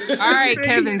 Oh. All right,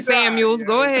 Kevin Samuels,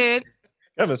 go ahead.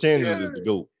 Kevin Samuels is the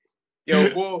GOAT.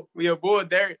 Boy,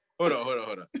 Derek. Hold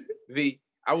on. V,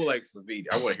 I would like for V.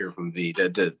 I want to hear from V.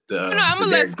 I'm gonna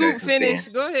let Scoop finish.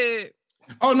 Go ahead.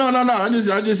 Oh no! I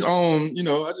just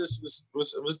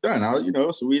was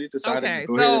done. So we decided to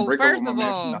go ahead and break up with my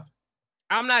man for nothing.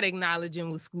 I'm not acknowledging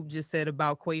what Scoop just said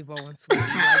about Quavo and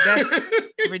Saweetie. Like,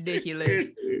 that's ridiculous.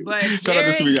 But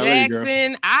Derek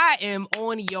Jackson, I am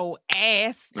on your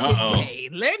ass today.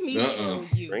 Let me show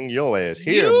you. Bring your ass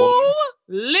here. You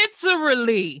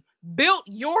literally built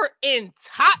your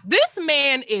entire. This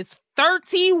man is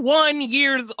 31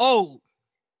 years old.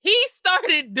 He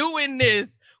started doing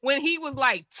this when he was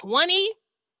like 20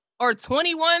 or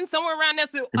 21, somewhere around there.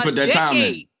 So put that time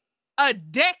in. A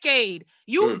decade.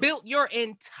 You built your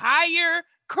entire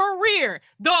career.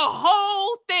 The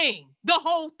whole thing.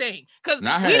 Because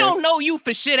we don't know you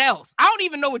for shit else. I don't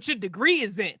even know what your degree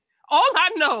is in. All I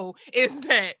know is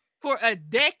that for a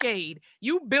decade,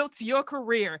 you built your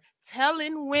career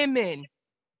telling women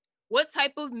what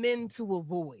type of men to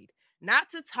avoid,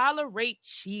 not to tolerate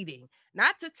cheating,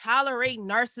 not to tolerate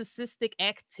narcissistic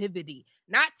activity,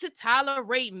 not to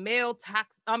tolerate male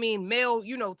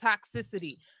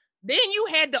toxicity. Then you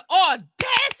had the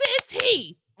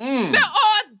audacity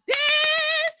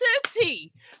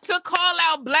to call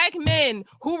out Black men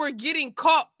who were getting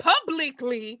caught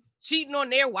publicly cheating on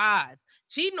their wives,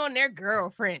 cheating on their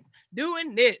girlfriends,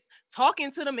 doing this,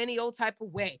 talking to them any old type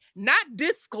of way, not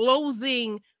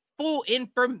disclosing full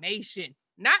information,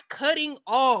 not cutting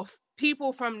off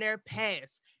people from their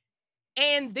past.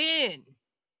 And then,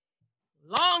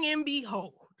 long and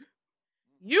behold,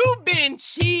 you've been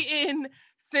cheating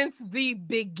since the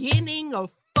beginning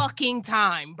of fucking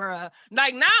time, bruh.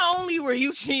 Like, not only were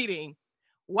you cheating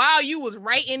while you was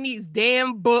writing these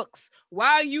damn books,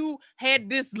 while you had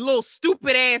this little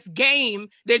stupid ass game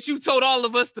that you told all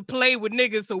of us to play with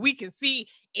niggas so we can see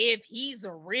if he's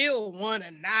a real one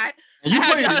or not. And you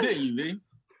played it, didn't you, V?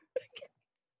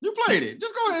 You played it.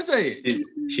 Just go ahead and say it.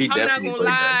 She I'm not definitely gonna played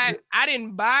lie, that. I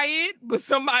didn't buy it, but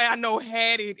somebody I know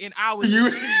had it, and I was.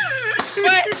 You.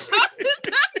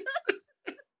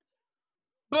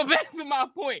 But back to my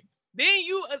point. Then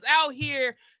you is out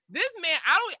here. This man,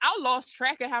 I lost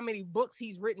track of how many books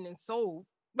he's written and sold.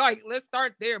 Like, let's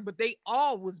start there. But they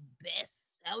all was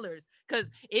bestsellers because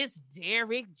it's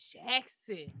Derek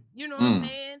Jackson. You know what I'm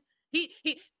saying?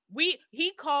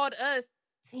 He called us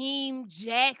Team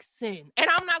Jackson, and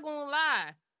I'm not gonna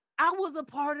lie, I was a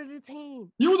part of the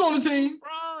team. You was on the team.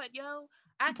 Fraud, yo.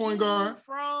 I Point guard.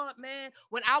 Fraud, man.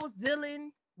 When I was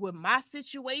dealing with my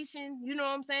situation, you know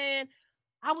what I'm saying?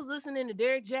 I was listening to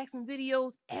Derek Jackson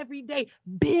videos every day,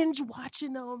 binge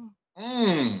watching them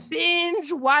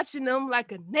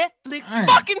like a Netflix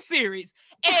fucking series.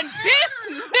 And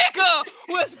this nigga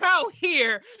was out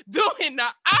here doing the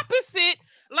opposite.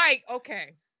 Like,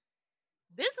 okay,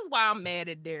 this is why I'm mad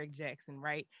at Derek Jackson,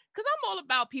 right? Because I'm all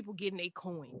about people getting a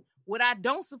coin. What I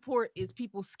don't support is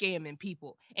people scamming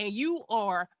people. And you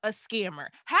are a scammer.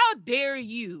 How dare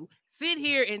you sit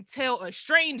here and tell a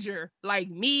stranger like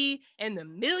me and the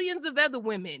millions of other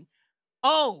women,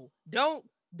 oh, don't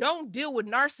deal with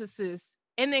narcissists,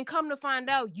 and then come to find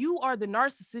out you are the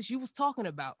narcissist you was talking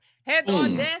about. Had the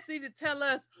audacity to tell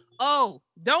us, oh,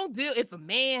 don't deal. If a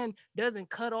man doesn't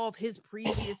cut off his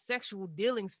previous sexual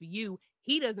dealings for you,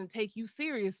 he doesn't take you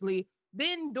seriously.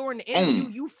 Then during the interview,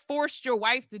 you forced your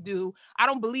wife to do. I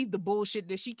don't believe the bullshit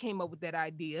that she came up with that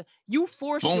idea. You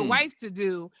forced your wife to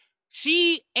do.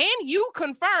 She and you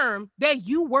confirmed that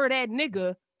you were that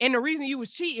nigga. And the reason you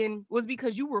was cheating was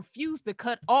because you refused to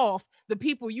cut off the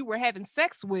people you were having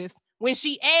sex with when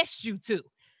she asked you to.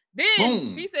 Then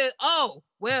he said, oh,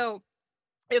 well,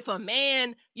 if a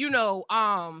man,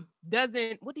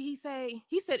 doesn't, what did he say?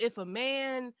 He said, if a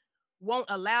man won't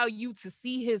allow you to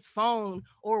see his phone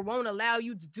or won't allow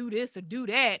you to do this or do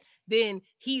that, then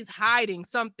he's hiding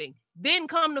something. Then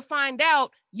come to find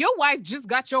out, your wife just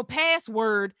got your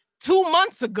password 2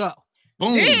 months ago.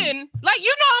 Then, like, you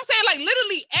know what I'm saying? Like,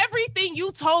 literally everything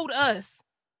you told us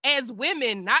as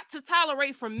women not to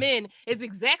tolerate from men is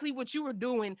exactly what you were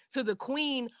doing to the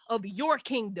queen of your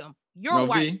kingdom, your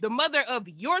wife, the mother of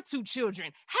your 2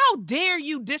 children. How dare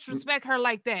you disrespect her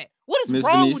like that? What is Ms.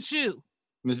 wrong Venice, with you?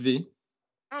 Miss V?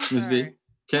 Miss V?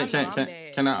 Can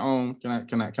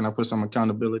I put some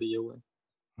accountability your way?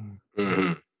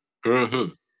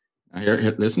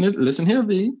 Here, listen here,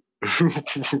 V.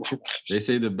 They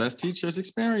say the best teacher is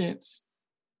experience.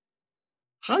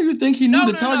 How you think he knew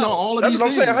to tell y'all all of these things?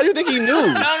 That's what I'm saying. How you think he knew?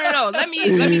 No. Let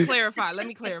me clarify.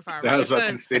 Right?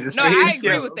 I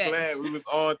agree with that. Glad we was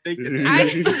all thinking.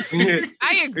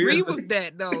 I agree with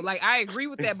that though. Like, I agree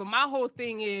with that. But my whole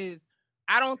thing is,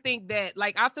 I don't think that,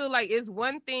 like, I feel like it's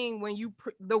one thing when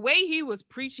the way he was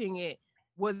preaching it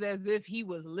was as if he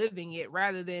was living it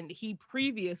rather than he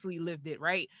previously lived it,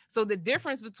 right? So the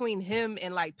difference between him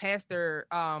and like Pastor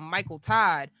Michael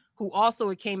Todd, who also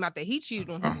it came out that he cheated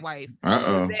on his wife,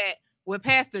 was that with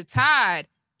Pastor Todd,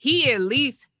 he at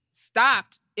least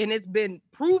stopped, and it's been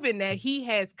proven that he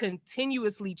has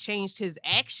continuously changed his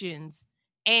actions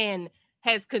and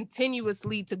has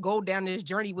continuously to go down this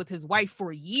journey with his wife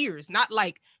for years, not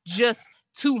like just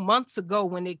 2 months ago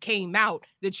when it came out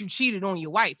that you cheated on your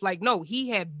wife. Like, no, he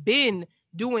had been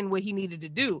doing what he needed to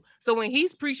do. So when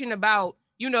he's preaching about,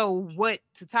 what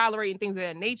to tolerate and things of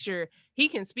that nature, he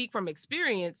can speak from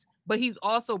experience, but he's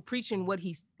also preaching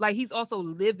he's also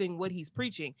living what he's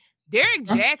preaching. Derek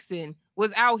Jackson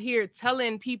was out here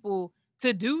telling people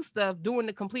to do stuff, doing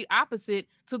the complete opposite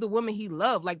to the woman he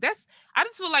loved. Like, I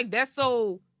just feel like that's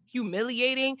so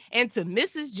humiliating. And to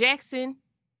Mrs. Jackson,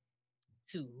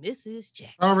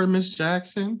 Sorry, Miss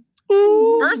Jackson.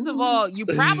 First of all, you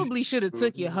probably should have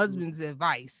took your husband's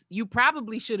advice. You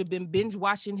probably should have been binge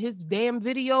watching his damn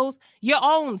videos your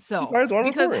own self.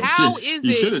 Because how is it?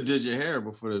 You should have did your hair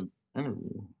before the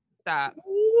interview. Stop.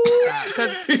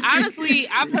 Because honestly,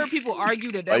 I've heard people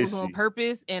argue that was on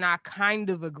purpose, and I kind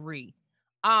of agree.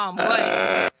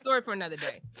 But story for another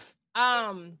day.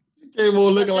 Came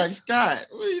on looking like Scott.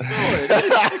 What are you doing?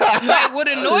 Like, what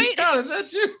annoyed? Scott, is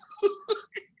that you?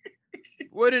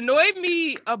 What annoyed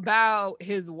me about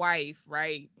his wife,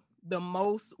 right, the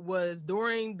most was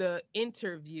during the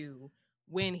interview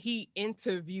when he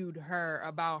interviewed her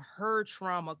about her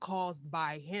trauma caused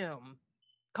by him.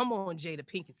 come on, Jada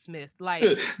Pinkett Smith. Like,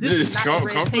 this is not come the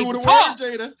red through with table a talk.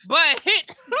 word,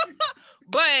 Jada.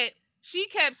 But she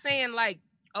kept saying like,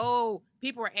 oh,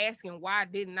 people are asking why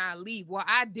didn't I leave? Well,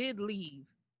 I did leave.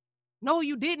 No,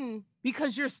 you didn't,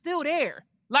 because you're still there.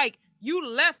 Like, you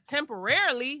left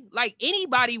temporarily, like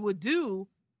anybody would do.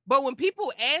 But when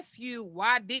people ask you,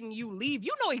 why didn't you leave?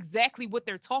 You know exactly what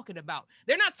they're talking about.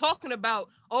 They're not talking about,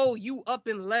 oh, you up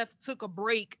and left, took a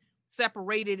break,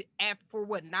 separated for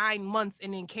 9 months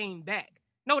and then came back.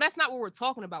 No, that's not what we're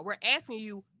talking about. We're asking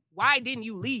you, why didn't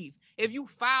you leave? If you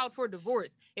filed for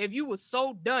divorce, if you were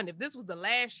so done, if this was the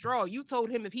last straw, you told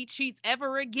him if he cheats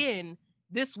ever again,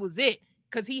 this was it.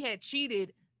 Because he had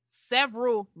cheated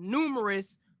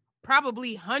numerous,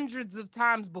 probably hundreds of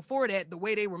times before that, the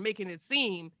way they were making it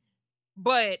seem.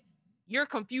 But you're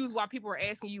confused why people are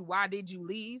asking you, why did you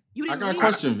leave? You didn't. I got a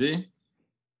question, V.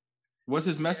 Was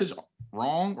his message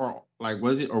wrong, or like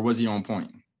was he on point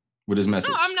with his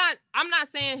message? No, I'm not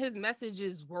saying his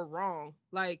messages were wrong.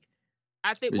 Like,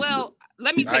 I think, well,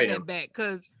 let me take that back,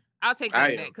 because I'll take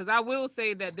that back, because I will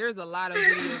say that there's a lot of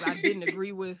videos I didn't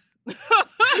agree with.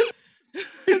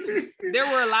 There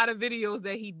were a lot of videos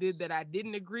that he did that I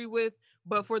didn't agree with,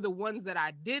 but for the ones that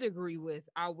I did agree with,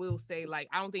 I will say, like,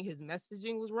 I don't think his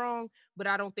messaging was wrong, but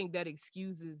I don't think that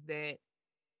excuses that,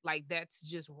 like, that's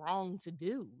just wrong to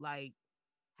do. Like,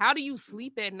 how do you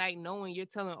sleep at night knowing you're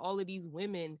telling all of these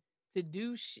women to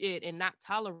do shit and not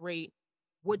tolerate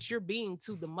what you're being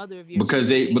to the mother of your because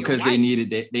they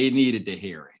needed to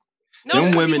hear it. No,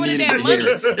 them women needed to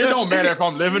hear it. It don't matter if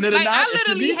I'm living it or not. If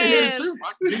you need to hear the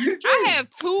truth, I have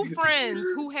two friends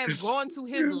who have gone to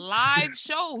his live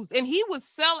shows, and he would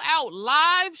sell out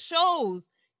live shows,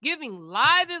 giving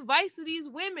live advice to these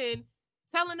women,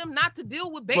 telling them not to deal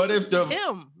with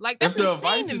him. Like, that's if the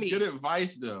advice is good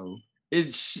advice, though,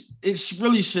 it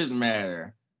really shouldn't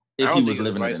matter if he was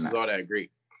living it or not. All that great.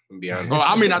 Be honest. Well,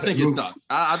 I mean, I think it sucked.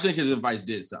 I think his advice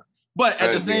did suck. But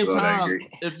at the same time,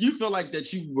 if you feel like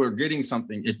that you were getting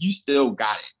something, if you still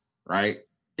got it, right?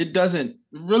 It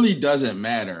really doesn't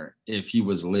matter if he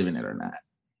was living it or not.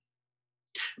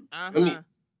 I mean,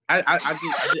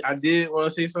 I did want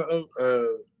to say something.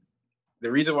 The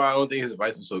reason why I don't think his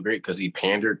advice was so great because he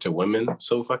pandered to women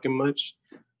so fucking much,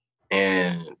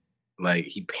 and like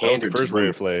he pandered first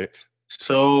red flag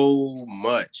so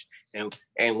much,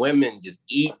 and women just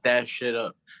eat that shit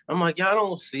up. I'm like, y'all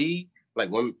don't see. Like,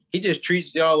 when he just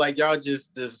treats y'all like y'all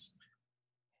just this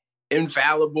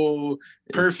infallible,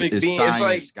 perfect being. Science, it's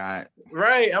like, Scott.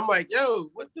 Right. I'm like, yo,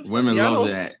 what the fuck? Women love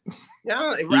that.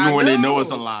 Y'all, even when they know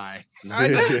it's a lie. I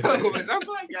know. I'm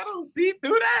like, y'all don't see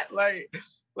through that? Like,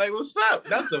 what's up?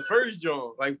 That's the first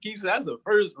joint. Like, Keith said, that's the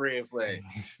first red flag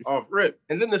off rip.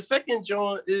 And then the second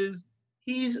joint is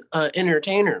he's an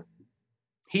entertainer.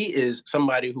 He is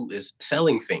somebody who is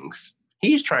selling things.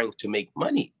 He's trying to make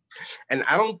money. And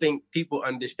I don't think people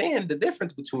understand the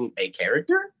difference between a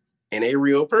character and a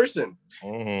real person.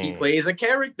 Mm-hmm. He plays a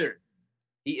character.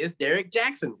 He is Derek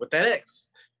Jackson with that X.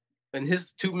 And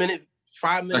his 2 minute,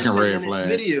 5 minute,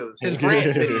 videos. His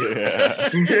brand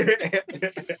videos.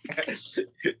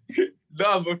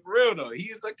 No, but for real though, he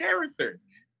is a character.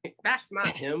 That's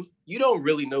not him. You don't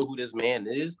really know who this man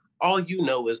is. All you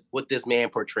know is what this man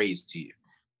portrays to you.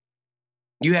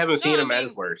 You haven't seen him at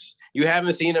his worst. You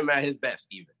haven't seen him at his best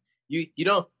even. You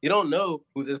don't know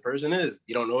who this person is.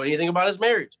 You don't know anything about his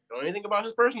marriage. You don't know anything about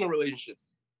his personal relationships.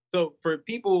 So for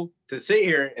people to sit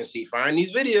here and find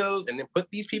these videos and then put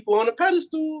these people on a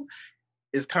pedestal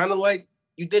is kind of like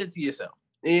you did it to yourself.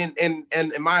 And in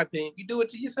my opinion, you do it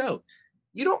to yourself.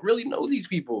 You don't really know these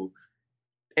people.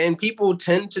 And people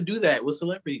tend to do that with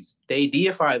celebrities. They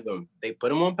deify them. They put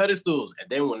them on pedestals. And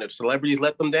then when the celebrities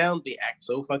let them down, they act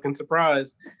so fucking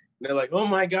surprised. And they're like, oh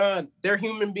my God, they're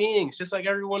human beings, just like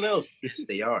everyone else. Yes,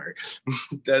 they are.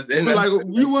 But like,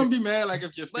 you wouldn't be mad like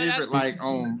if your favorite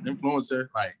influencer,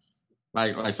 like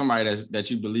somebody that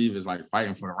you believe is like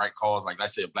fighting for the right cause, like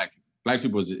let's say black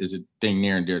people is a thing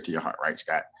near and dear to your heart, right,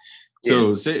 Scott? So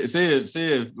yeah. say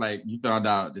if like you found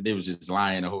out that they was just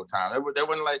lying the whole time, that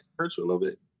wouldn't like hurt you a little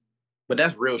bit. But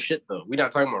that's real shit, though. We're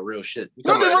not talking about real shit.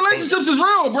 No, the relationships is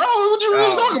real, bro. What you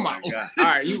really talking about? God. All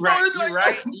right, you're right.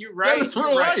 You're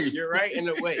right in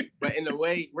a way. But in a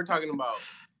way, we're talking about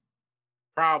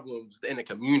problems in the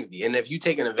community. And if you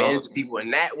taking advantage of people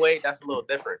in that way, that's a little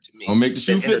different to me. I'll make the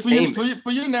shoe fit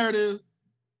for your narrative.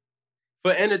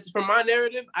 But from my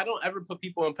narrative, I don't ever put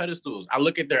people on pedestals. I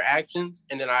look at their actions,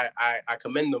 and then I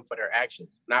commend them for their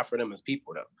actions, not for them as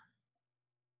people, though.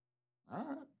 All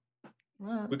right.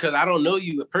 Because I don't know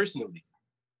you personally.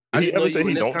 Did he ever say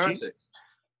he don't cheat?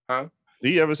 Huh? Did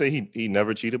he ever say he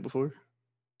never cheated before?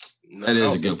 That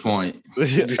is a good point.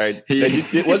 Right.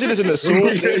 Was it just an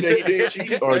assumed thing that he didn't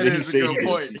cheat, or That did he is a say good he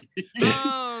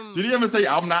point. Did he ever say,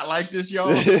 "I'm not like this, y'all"?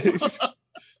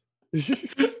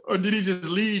 Or did he just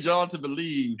lead y'all to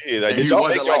believe that he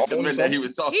wasn't like the men that he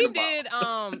was talking about?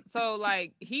 He did. So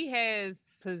like he has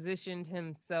positioned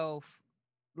himself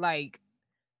like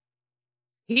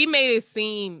he made it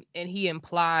seem and he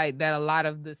implied that a lot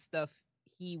of the stuff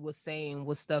he was saying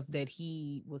was stuff that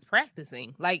he was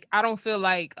practicing. Like I don't feel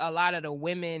like a lot of the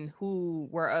women who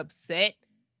were upset,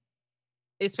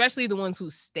 especially the ones who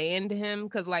stand him,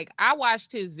 because like I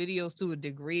watched his videos to a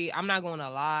degree. I'm not gonna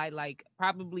lie, like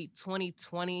probably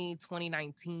 2020,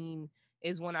 2019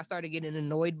 is when I started getting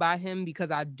annoyed by him, because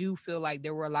I do feel like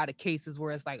there were a lot of cases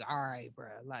where it's like, all right, bro,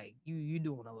 like you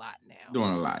doing a lot now.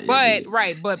 Doing a lot, but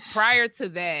right. But prior to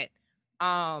that,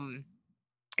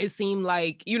 it seemed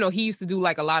like, you know, he used to do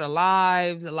like a lot of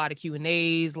lives, a lot of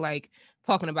Q&As, like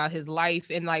talking about his life.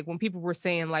 And like when people were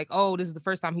saying like, oh, this is the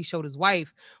first time he showed his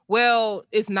wife. Well,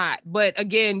 it's not. But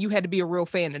again, you had to be a real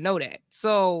fan to know that.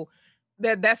 So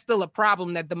that's still a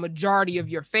problem, that the majority of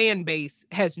your fan base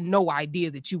has no idea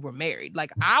that you were married.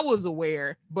 Like I was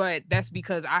aware, but that's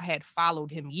because I had followed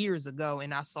him years ago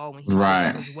and I saw when he was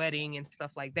at his wedding and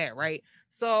stuff like that, right?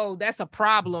 So that's a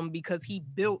problem because he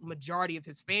built majority of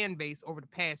his fan base over the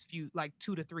past few, like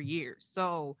 2 to 3 years.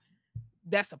 So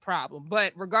that's a problem.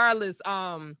 But regardless,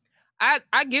 I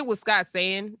get what Scott's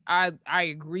saying. I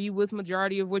agree with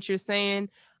majority of what you're saying.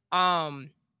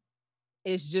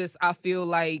 It's just I feel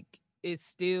like it's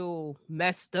still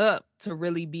messed up to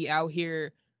really be out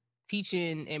here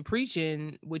teaching and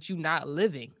preaching what you not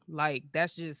living. Like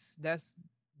that's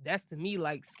to me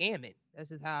like scamming. That's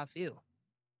just how I feel.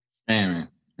 Scamming.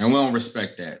 And we don't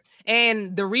respect that.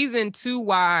 And the reason too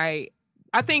why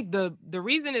I think the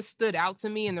reason it stood out to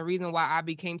me and the reason why I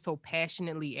became so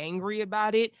passionately angry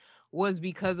about it was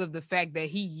because of the fact that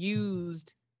he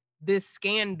used this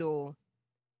scandal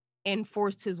and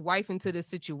forced his wife into the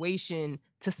situation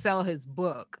to sell his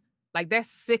book. Like that's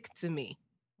sick to me.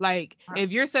 Like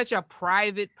if you're such a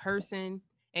private person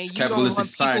and you don't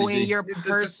want people in your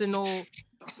personal,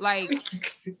 like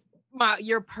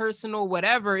your personal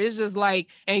whatever, it's just like,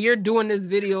 and you're doing this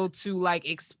video to like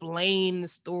explain the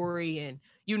story and,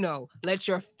 you know, let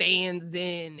your fans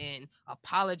in and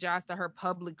apologize to her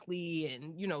publicly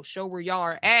and, you know, show where y'all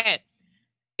are at.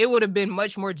 It would have been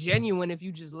much more genuine if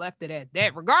you just left it at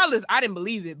that. Regardless, I didn't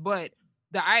believe it, but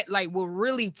what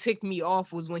really ticked me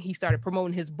off was when he started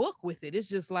promoting his book with it. It's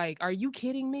just like, are you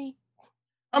kidding me?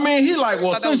 I mean, he like,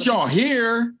 well, since y'all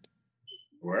here,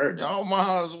 word, y'all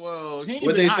might as well.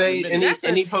 What they say,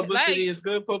 any publicity is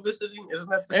good publicity. Isn't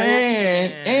that the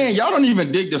and y'all don't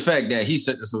even dig the fact that he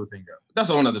set this whole thing up. That's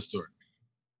a whole nother story.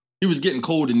 He was getting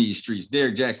cold in these streets.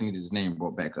 Derek Jackson needed his name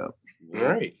brought back up.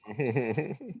 Right.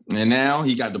 And now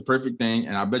he got the perfect thing,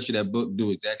 and I bet you that book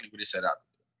do exactly what it set out.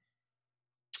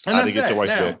 And that's that.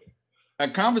 Now, a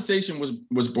conversation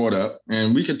was brought up,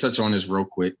 and we could touch on this real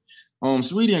quick.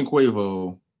 Saweetie and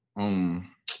Quavo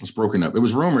was broken up. It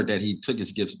was rumored that he took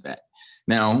his gifts back.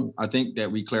 Now, I think that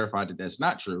we clarified that that's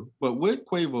not true, but would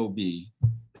Quavo be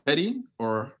petty,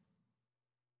 or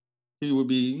he would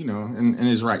be, you know, in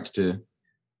his rights to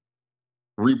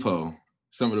repo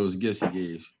some of those gifts he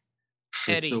gave?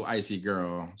 It's so icy,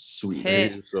 girl, sweet.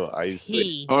 It's so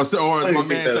icy. Or as my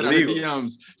man said in the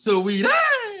DMs, sweet.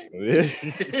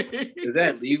 Is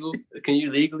that legal? Can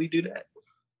you legally do that?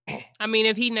 I mean,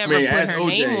 if he never put her OJ,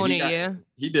 name on it,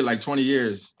 he did like 20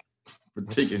 years for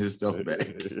taking his stuff back.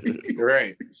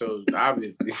 Right. So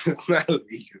obviously it's not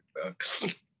illegal.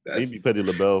 He'd be petty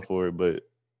LaBelle for it, but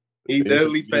he's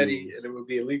definitely petty, and it would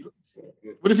be illegal.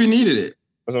 What if he needed it?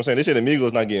 That's what I'm saying. They said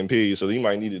Amigos not getting paid, so he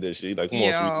might needed that shit. Like, come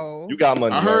on, sweetie. You got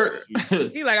money. I heard.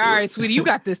 He like, all right, sweetie, you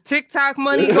got this TikTok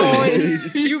money going.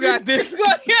 You got this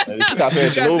money. You got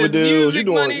fancy overdose. You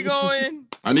doing money going.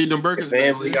 I need them Birkins back.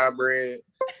 Family got bread.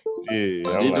 Yeah,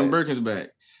 I need them Birkins back.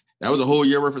 That was a whole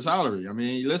year worth of salary. I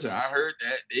mean, listen, I heard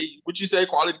that what you say,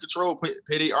 quality control,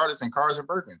 pay the artists in cars and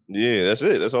Birkins. Yeah, that's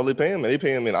it. That's all they pay him. They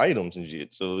pay him in items and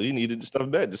shit. So he needed the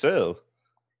stuff back to sell. You know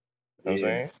what I'm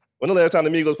saying? When the last time the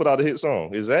Migos put out a hit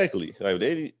song? Exactly. Like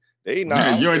they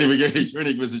not. You ain't even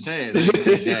give us a chance.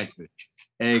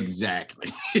 Exactly.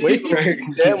 Wait,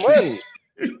 that money.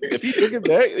 If he took it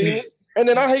back, and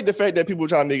then I hate the fact that people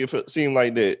try to make it seem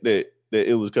like that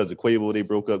it was because of Quavo they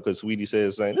broke up because Saweetie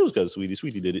said something. It was because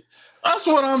Saweetie did it. That's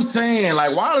what I'm saying.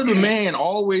 Like, why do the man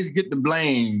always get the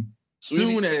blame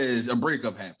soon as a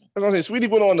breakup happens? That's what I'm saying. Saweetie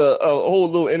went on a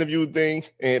whole little interview thing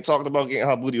and talked about getting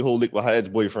her booty hole licked with her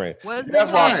ex-boyfriend. Was it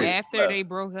after they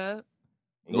broke up?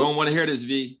 We don't want to hear this,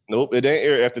 V. Nope, it didn't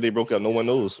air after they broke up. No one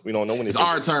knows. We don't know when it's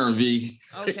our turn, V.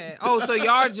 Okay. Oh, so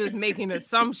y'all just making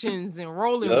assumptions and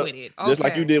rolling with it. Okay. Just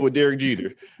like you did with Derek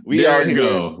Jeter. We are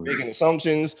here making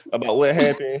assumptions about what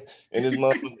happened in this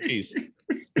motherfucking case.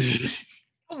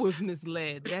 I was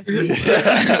misled. That's you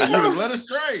was led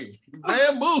astray.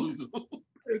 Bamboozle.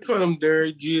 They call him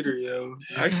Derek Jeter, yo.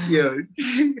 Yeah,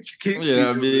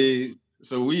 I mean,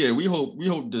 so we hope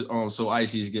that so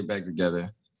Ices get back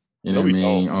together. You know what I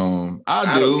mean?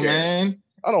 I do, man.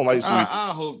 I don't like.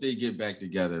 I hope they get back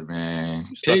together, man.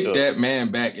 Take that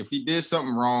man back. If he did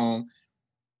something wrong,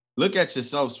 look at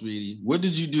yourself, sweetie. What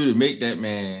did you do to make that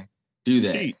man do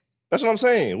that? Cheat. That's what I'm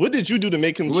saying. What did you do to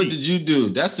make him cheat? What did you do?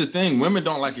 That's the thing. Women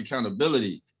don't like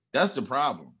accountability. That's the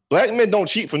problem. Black men don't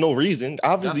cheat for no reason.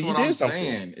 Obviously, that's what I'm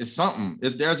saying. It's something.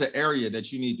 There's an area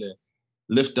that you need to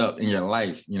lift up in your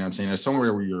life. You know what I'm saying? There's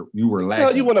somewhere where you were lacking.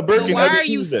 Hell, you want a Birkin? Why are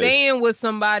you staying with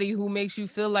somebody who makes you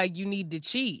feel like you need to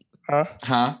cheat? Huh?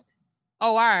 Oh,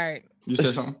 all right. You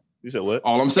said something? You said what?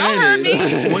 All I'm saying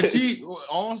is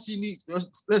all she needs.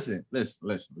 Listen.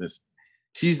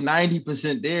 She's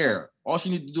 90% there. All she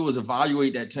needs to do is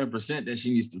evaluate that 10% that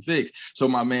she needs to fix so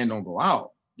my man don't go out.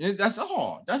 That's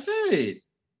all. That's it.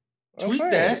 Tweak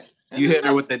that. You hit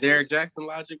her with the Derek Jackson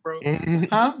logic, bro?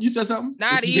 Huh? You said something?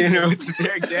 Not even. You hit her with the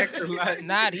Derek Jackson logic.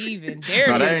 Not even.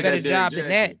 Derek did a better job than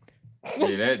that.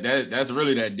 Yeah, that's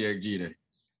really that Derek Jeter.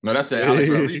 No, that's that Alex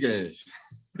Rodriguez.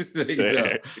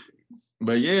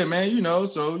 But yeah, man,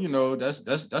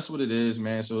 that's what it is,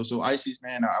 man. So Ices,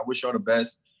 man, I wish y'all the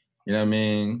best. You know what I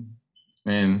mean?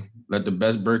 And let the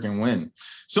best Birkin win.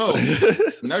 So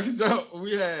next up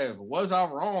we have Was I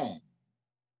Wrong?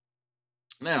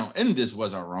 Now, in this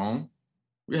Was I Wrong,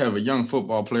 we have a young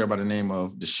football player by the name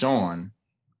of Deshaun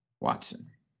Watson.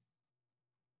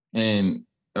 And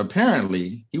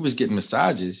apparently he was getting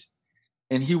massages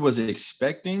and he was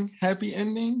expecting happy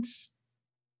endings.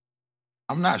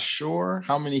 I'm not sure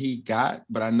how many he got,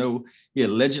 but I know he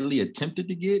allegedly attempted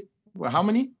to get, well, how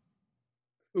many?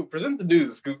 Scoop, present the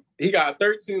news, Scoop. He got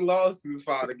 13 lawsuits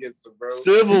filed against him, bro.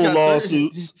 Civil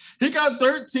lawsuits. He got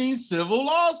 13 civil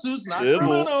lawsuits, not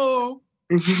criminal.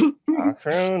 Not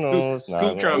criminals.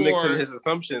 Scoop trying to mix in his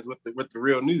assumptions with the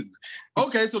real news.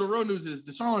 Okay, so the real news is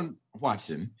Deshaun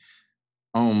Watson,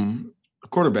 a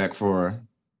quarterback for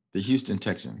the Houston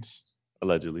Texans.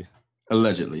 Allegedly.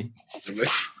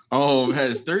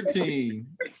 Has 13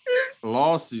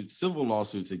 civil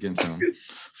lawsuits against him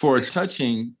for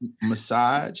touching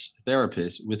massage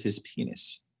therapists with his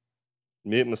penis.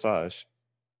 Mid massage.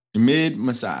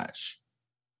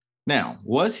 Now,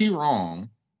 was he wrong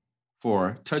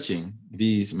for touching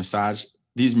these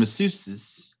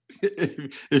masseuses,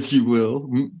 if you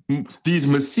will, these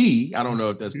massee? I don't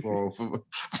know if that's plural.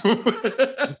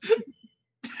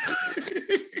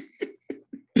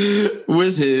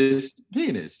 With his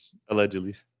penis.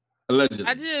 Allegedly. I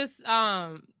just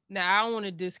now I don't want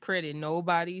to discredit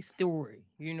nobody's story.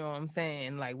 You know what I'm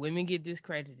saying? Like, women get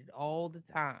discredited all the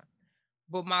time.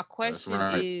 But my question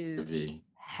is,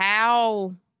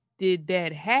 how did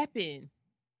that happen?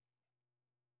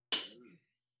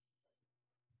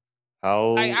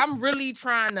 How? Like, I'm really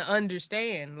trying to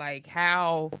understand, like,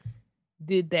 how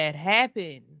did that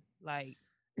happen? Like,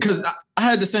 because I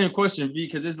had the same question, V,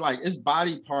 because it's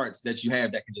body parts that you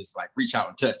have that can just like reach out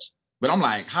and touch. But I'm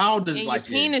like, how does and like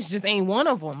your penis just ain't one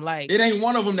of them? Like, it ain't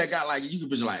one of them that got like you could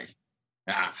just like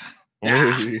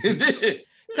because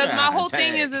my whole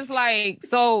thing is it's like,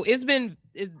 so it's been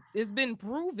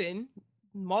proven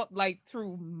like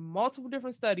through multiple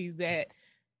different studies that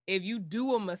if you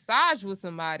do a massage with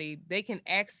somebody, they can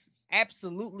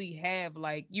absolutely have,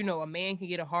 like, a man can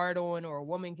get a hard on or a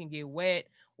woman can get wet,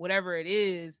 whatever it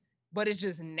is, but it's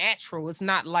just natural. It's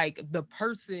not like the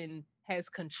person has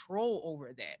control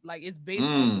over that. Like, it's based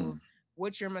on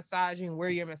what you're massaging, where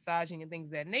you're massaging, and things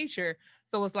of that nature.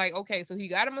 So it's like, okay, so he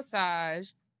got a massage,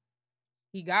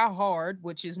 he got hard,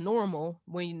 which is normal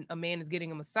when a man is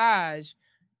getting a massage,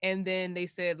 and then they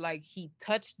said like he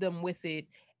touched them with it,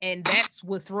 and that's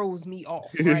what throws me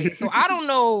off, right? So I don't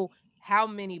know how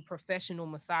many professional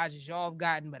massages y'all have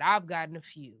gotten, but I've gotten a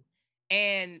few.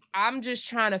 And I'm just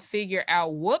trying to figure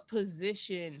out what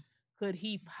position could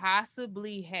he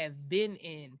possibly have been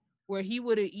in where he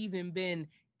would have even been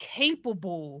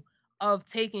capable of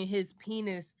taking his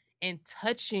penis and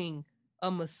touching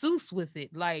a masseuse with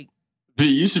it. Like,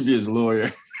 V, you should be his lawyer.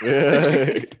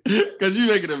 Because you're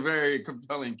making a very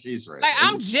compelling case right now. Like,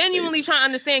 I'm genuinely trying to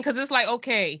understand, because it's like,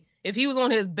 okay, if he was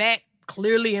on his back,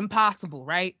 clearly impossible,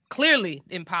 right? Clearly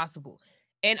impossible.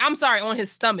 And I'm sorry, on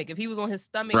his stomach. If he was on his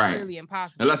stomach, clearly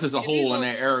impossible. Unless there's a hole in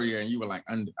that area and you were like,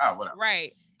 whatever.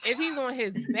 Right. if he's on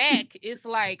his back, it's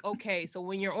like, okay, so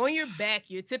when you're on your back,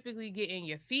 you're typically getting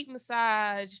your feet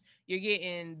massage, you're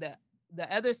getting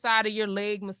the other side of your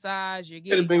leg massage, you're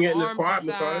Could have getting been your getting his arms quad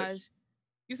massage. massage.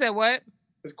 You said what?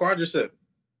 His quadricep.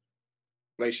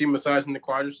 Like she massaging the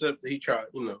quadricep. He tried,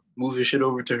 move his shit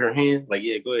over to her hand. Like,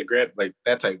 yeah, go ahead, grab like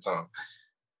that type of time.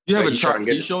 You have Like, a chart. Can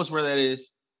you show us where that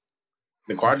is?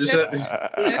 The quadricep.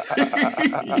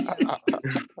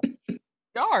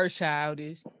 Y'all are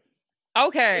childish.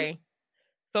 Okay.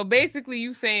 So basically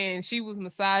you saying she was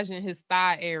massaging his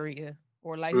thigh area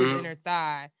or like his inner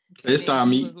thigh. His thigh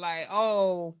meat. Was like,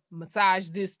 oh, massage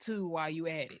this too while you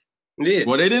at it. Yeah.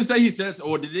 Well, they didn't say he says,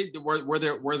 or did it? Were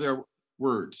there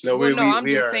words? No, I'm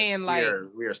we just are, saying like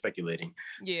we are speculating.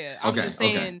 Yeah, I'm just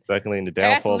saying speculating the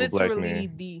downfall of black man. That's literally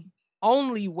the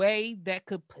only way that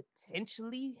could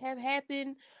potentially have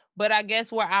happened. But I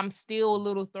guess where I'm still a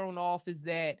little thrown off is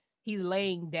that he's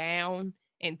laying down,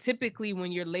 and typically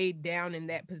when you're laid down in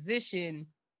that position,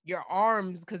 your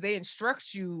arms, because they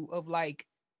instruct you of like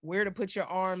where to put your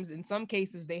arms. In some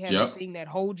cases, they have a thing that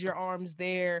holds your arms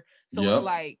there. So it's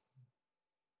like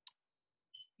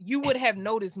you would have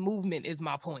noticed movement is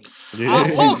my point. Okay.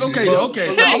 So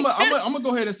I'm gonna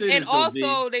go ahead and say and this. And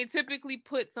also, they typically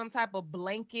put some type of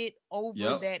blanket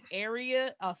over that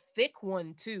area, a thick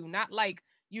one too, not like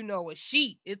a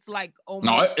sheet. It's like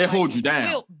almost it holds you down,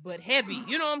 quilt, but heavy.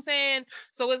 You know what I'm saying?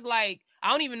 So it's like I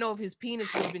don't even know if his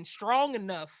penis would have been strong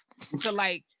enough to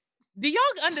like. Do y'all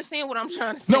understand what I'm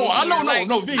trying to say? No, I know,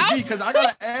 no, V, because I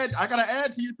gotta add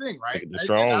to your thing, right?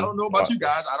 I don't know about you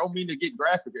guys. I don't mean to get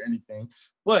graphic or anything,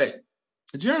 but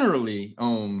generally,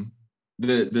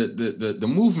 the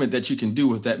movement that you can do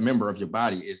with that member of your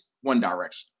body is one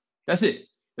direction. That's it.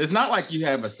 It's not like you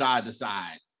have a side to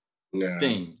side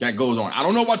thing that goes on. I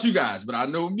don't know about you guys, but I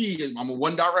know me. I'm a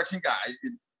one direction guy.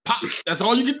 Pop. That's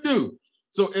all you can do.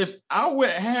 So if I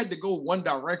had to go one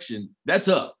direction, that's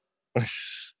up.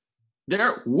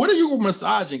 What are you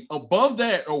massaging above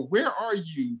that, or where are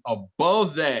you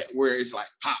above that where it's like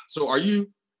pop? So are you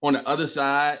on the other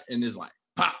side and it's like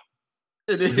pop?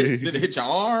 Did it hit your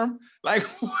arm? Like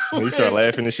you start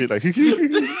laughing and shit like like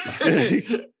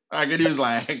and he was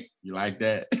like, you like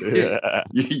that?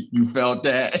 you felt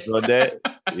that? Felt that?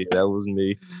 Yeah, that was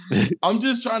me. I'm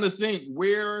just trying to think,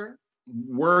 where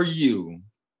were you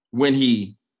when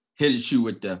he hit you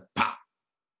with the pop?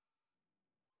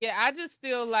 Yeah, I just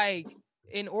feel like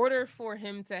in order for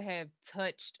him to have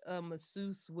touched a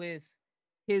masseuse with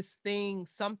his thing,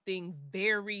 something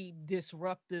very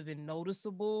disruptive and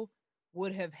noticeable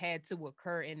would have had to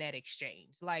occur in that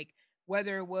exchange. Like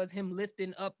whether it was him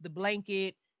lifting up the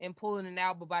blanket and pulling it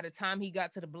out, but by the time he got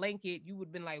to the blanket, you would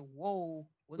have been like, whoa,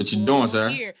 what you doing, sir?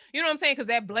 Here? You know what I'm saying? Because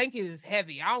that blanket is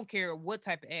heavy. I don't care what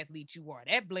type of athlete you are.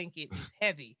 That blanket is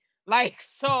heavy. Like,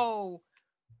 so...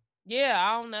 Yeah,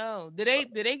 I don't know. Did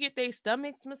they get their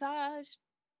stomachs massaged?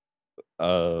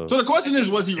 So the question is,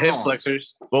 was he hip wrong?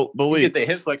 Flexors. But wait, get their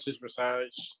hip flexors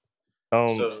massaged.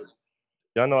 Y'all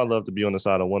know I love to be on the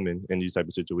side of women in these type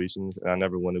of situations, and I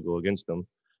never want to go against them.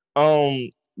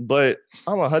 But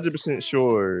I'm 100%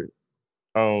 sure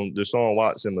Deshaun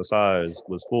Watson massage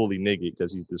was fully naked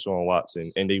because he's Deshaun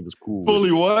Watson, and they was cool.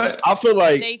 Fully what? I feel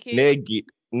like naked.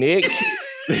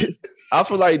 I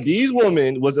feel like these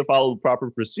women wasn't following proper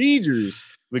procedures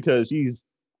because he's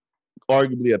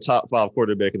arguably a top 5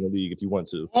 quarterback in the league if you want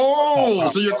to. Oh,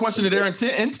 so your question is their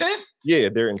intent? Yeah,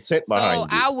 their intent behind it.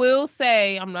 So I will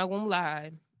say, I'm not gonna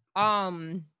lie.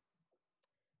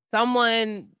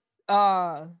 Someone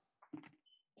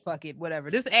fuck it, whatever.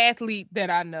 This athlete that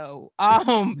I know,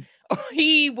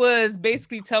 he was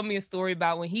basically telling me a story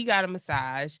about when he got a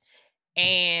massage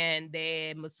and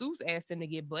the masseuse asked him to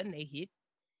get butt naked.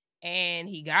 And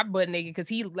he got butt naked because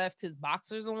he left his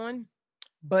boxers on,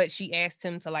 but she asked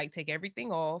him to like take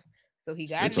everything off. So he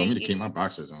got naked. They told me to keep my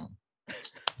boxers on.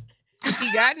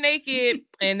 He got naked,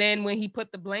 and then when he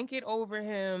put the blanket over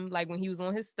him, like when he was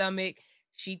on his stomach,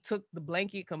 she took the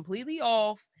blanket completely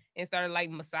off and started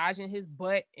like massaging his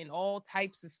butt and all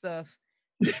types of stuff.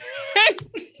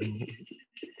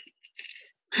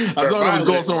 I thought it was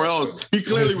going somewhere else. He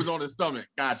clearly was on his stomach.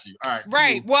 Got you. All right.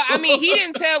 Right. Well, I mean, we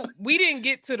didn't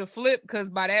get to the flip because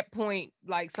by that point,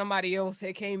 like somebody else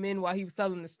had came in while he was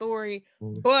telling the story.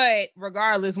 But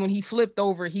regardless, when he flipped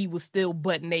over, he was still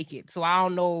butt naked. So I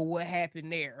don't know what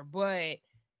happened there. But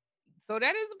so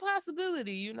that is a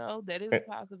possibility, that is a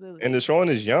possibility. And Deshaun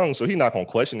is young, so he's not gonna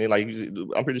question it. Like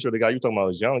I'm pretty sure the guy you talking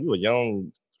about is young. You a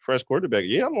young, fresh quarterback.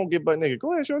 Yeah, I'm gonna get butt naked.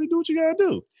 Go ahead, Shorty, do what you gotta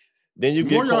do. Then you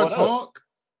get caught up.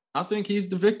 I think he's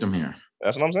the victim here.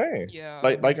 That's what I'm saying. Yeah.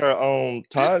 Like our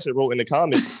Taj wrote in the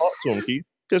comments, talk to him, Keith.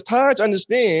 because Taj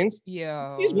understands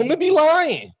Yeah. these women be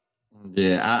lying.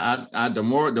 Yeah, I the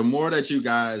more that you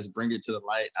guys bring it to the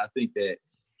light, I think that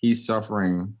he's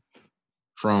suffering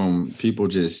from people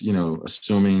just,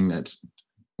 assuming that's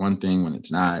one thing when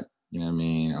it's not. You know what I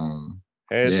mean?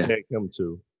 Hashtag him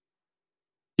too.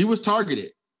 He was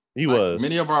targeted. He was.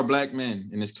 Many of our black men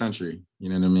in this country, you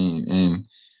know what I mean? And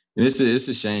it's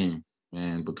a shame,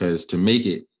 man, because to make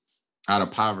it out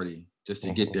of poverty, just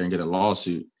to get there and get a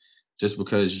lawsuit, just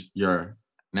because your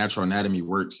natural anatomy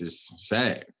works is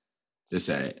sad. It's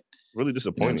sad. Really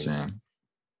disappointing. You know what I'm saying?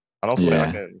 I don't feel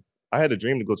like I had a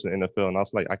dream to go to the NFL, and I was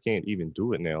like, I can't even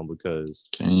do it now because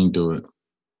can't do it.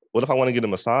 What if I want to get a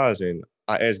massage and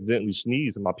I accidentally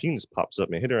sneeze and my penis pops up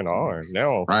and hit her in the arm?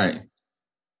 Now, right.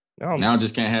 Now I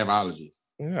just can't have allergies.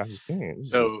 Yeah, I just can't.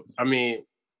 So I mean,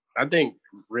 I think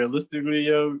realistically,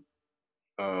 yo,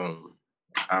 I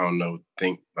don't know.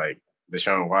 Think like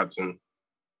Deshaun Watson.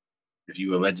 If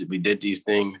you allegedly did these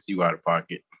things, you out of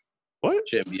pocket. What?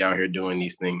 Shouldn't be out here doing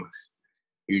these things.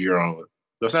 Use your own.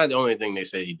 So it's not the only thing they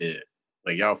say he did.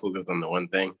 Like y'all focused on the one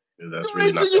thing. That's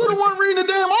really not. You the one reading the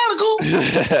damn article.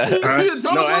 Tell us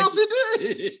what else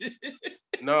he did.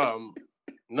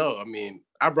 No. I mean,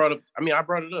 I brought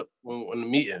it up when the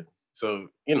meeting. So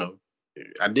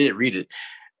I did read it.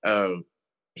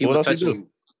 He was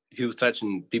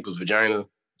touching people's vagina,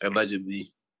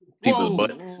 allegedly. People's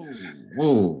butts.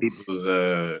 Whoa. People's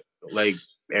leg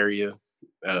area.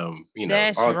 All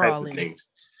That's types rolling. of things.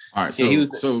 All right,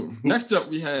 so next up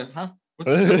we have,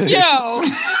 Yo.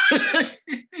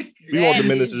 We want the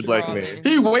ministers black man.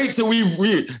 He waits till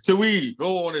we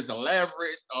go on this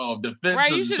elaborate defense.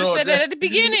 Right, you should have said that at the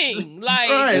beginning. Like,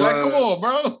 come on,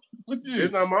 bro.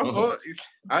 It's not my fault.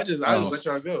 I just let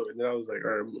y'all go, and then I was like,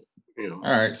 all right, All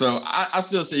right, so I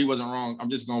still say he wasn't wrong. I'm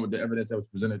just going with the evidence that was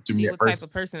presented to me at what first. type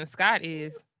of person Scott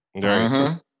is.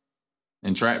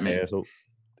 Entrapment. Asshole.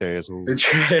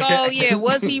 So yeah,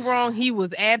 was he wrong? He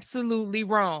was absolutely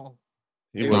wrong.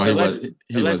 He wasn't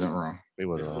wrong. He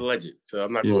wasn't wrong. Alleged. So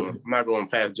I'm not going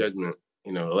past judgment.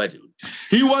 Allegedly.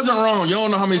 He wasn't wrong. You don't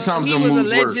know how many times he them was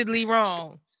moves allegedly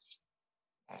wrong.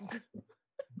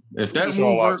 If that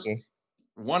move worked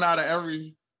 1 out of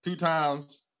every 2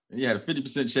 times, he had a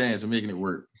 50% chance of making it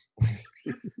work.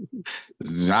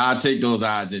 I'll take those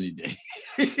odds any day.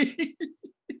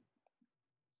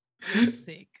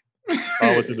 Sick.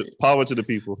 Power to the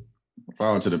people.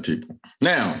 Power to the people.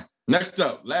 Now, next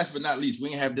up, last but not least, we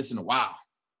ain't have this in a while.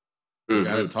 We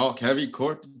gotta talk heavy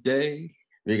court today.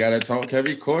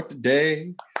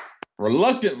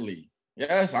 Reluctantly,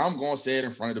 yes, I'm gonna say it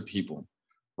in front of the people.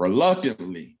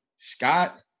 Reluctantly,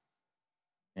 Scott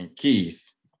and Keith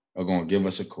are gonna give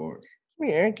us a court.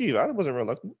 Me and Keith, I wasn't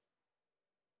reluctant.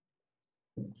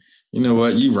 You know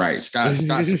what? You're right. Scott's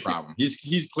the problem.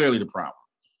 He's clearly the problem.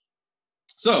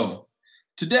 So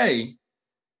today,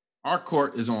 our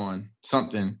court is on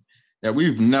something that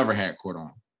we've never had court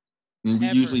on. And we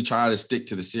usually try to stick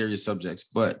to the serious subjects,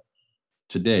 but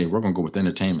today we're going to go with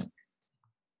entertainment.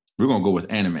 We're going to go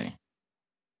with anime.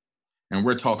 And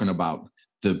we're talking about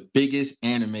the biggest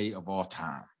anime of all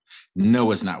time. No,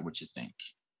 it's not what you think.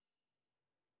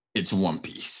 It's One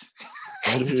Piece.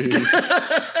 I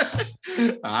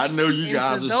know you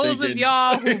guys are those thinking. of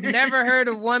y'all who've never heard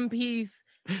of One Piece,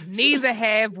 neither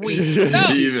have we. So,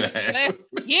 let's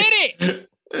get it.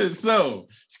 So,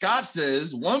 Scott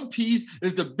says One Piece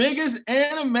is the biggest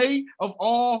anime of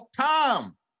all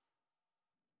time.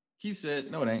 He said,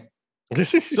 no, it ain't.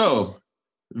 So,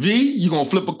 V, you gonna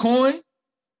flip a coin?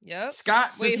 Yep.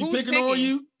 Scott, since we picking on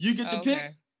you, you get the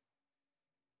pick.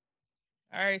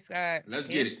 All right, Scott. Let's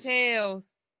get it. Tails.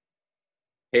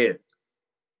 Head.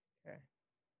 Okay.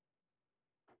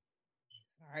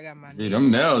 I got my.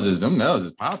 Them nails is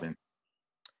popping.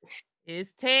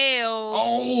 It's tails.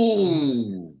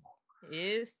 Oh.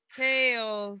 It's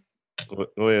tails.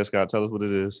 Go ahead, Scott. Tell us what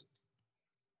it is.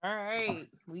 All right.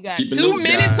 We got 2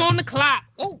 minutes on the clock.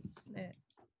 Oh, snap.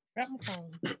 Grab my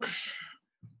phone.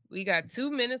 We got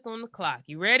 2 minutes on the clock.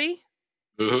 You ready?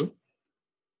 Mm-hmm.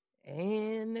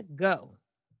 And go.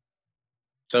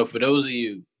 So for those of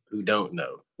you who don't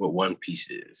know what One Piece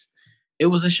is, it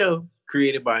was a show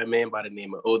created by a man by the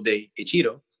name of Ode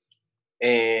Ichiro.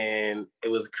 And it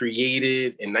was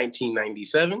created in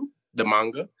 1997, the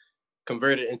manga,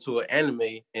 converted into an anime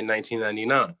in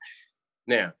 1999.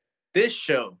 Now, this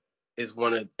show is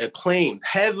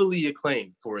heavily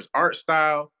acclaimed for its art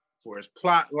style, for its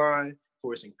plot line,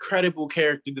 for its incredible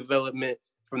character development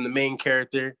from the main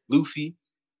character, Luffy,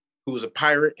 who is a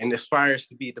pirate and aspires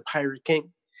to be the Pirate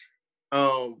King.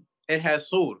 It has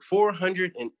sold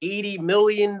 $480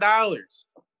 million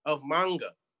of manga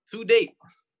to date.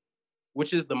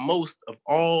 which is the most of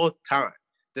all time.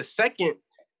 The second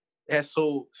has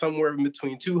sold somewhere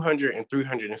between 200 and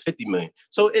 350 million.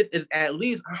 So it is at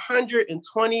least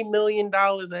 $120 million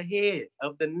ahead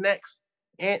of the next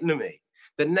anime,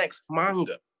 the next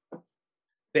manga.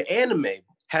 The anime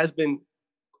has been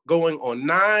going on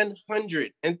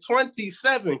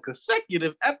 927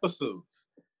 consecutive episodes.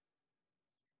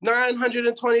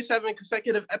 927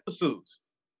 consecutive episodes.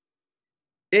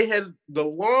 It has the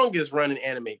longest running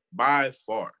anime by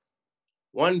far.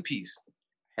 One Piece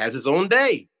has its own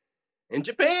day in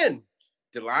Japan,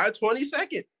 July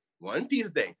 22nd, One Piece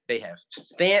Day. They have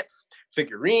stamps,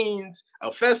 figurines,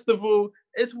 a festival.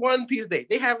 It's One Piece Day.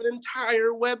 They have an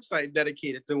entire website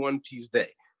dedicated to One Piece Day.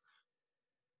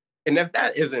 And if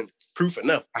that isn't proof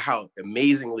enough of how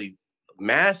amazingly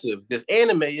massive this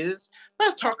anime is,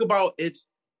 let's talk about its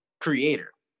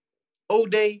creator,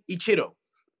 Oda Ichiro.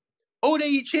 Oda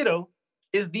Ichiro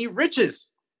is the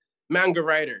richest manga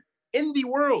writer in the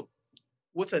world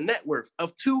with a net worth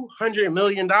of $200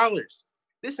 million.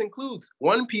 This includes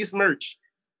One Piece merch,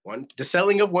 the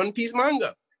selling of One Piece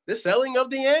manga, the selling of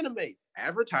the anime,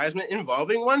 advertisement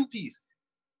involving One Piece.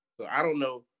 So I don't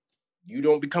know, you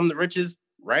don't become the richest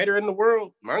writer in the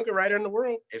world, manga writer in the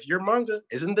world, if your manga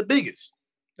isn't the biggest.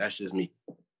 That's just me.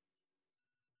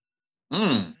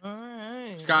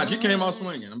 Scott, you came out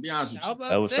swinging. I'm be honest with you.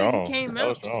 That was strong. That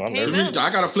was strong.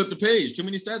 I gotta flip the page. Too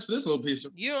many stats for this little piece.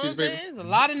 You know what I'm saying? There's a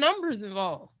lot of numbers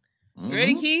involved. Mm-hmm.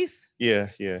 Ready, Keith? Yeah.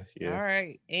 All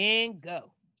right, and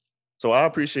go. So I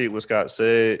appreciate what Scott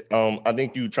said. I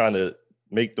think you trying to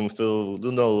make them feel,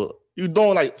 you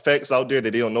throwing like facts out there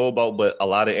that they don't know about, but a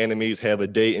lot of animes have a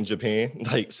day in Japan.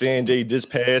 Like Sanjay just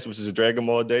passed, which is a Dragon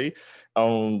Ball Day.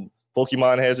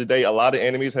 Pokemon has a day. A lot of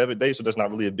animes have a day, so that's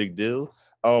not really a big deal.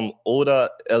 Oda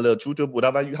Chuta,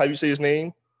 whatever how you say his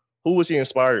name, who was he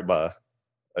inspired by?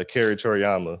 Akira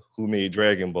Toriyama, who made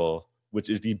Dragon Ball, which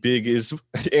is the biggest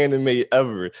anime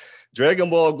ever. Dragon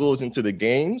Ball goes into the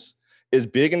games. It's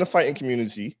big in the fighting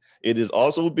community. It is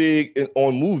also big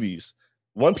on movies.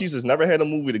 One Piece has never had a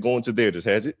movie to go into theaters,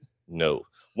 has it? No.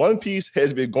 One Piece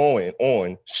has been going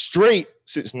on straight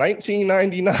since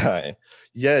 1999.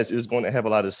 Yes, it's going to have a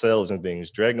lot of sales and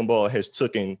things. Dragon Ball has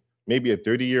taken maybe a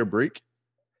 30-year break,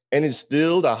 and it's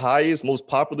still the highest, most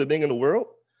popular thing in the world.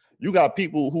 You got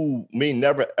people who may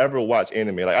never, ever watch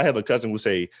anime. Like I have a cousin who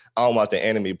say, I don't watch the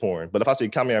anime porn. But if I say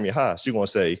Kamehameha, she's going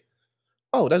to say,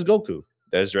 oh, that's Goku.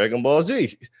 That's Dragon Ball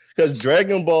Z. Because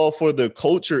Dragon Ball for the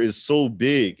culture is so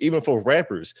big, even for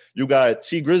rappers. You got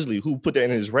T Grizzly who put that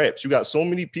in his raps. You got so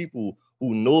many people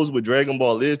who knows what Dragon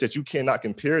Ball is that you cannot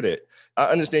compare that. I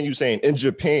understand you saying in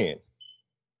Japan,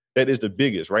 that is the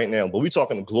biggest right now, but we're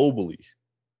talking globally.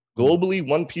 Globally,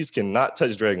 One Piece cannot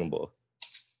touch Dragon Ball.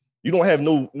 You don't have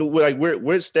no like where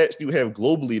stats do you have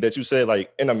globally that you said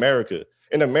like in America?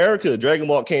 In America, Dragon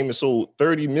Ball came and sold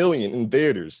 30 million in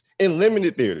theaters, in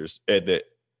limited theaters at that.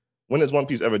 When has One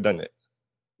Piece ever done that?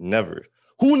 Never.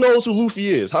 Who knows who Luffy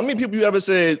is? How many people you ever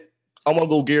said, I want to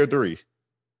go Gear 3?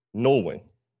 No one.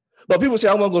 But people say,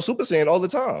 I want to go Super Saiyan all the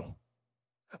time.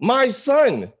 My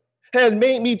son had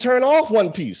made me turn off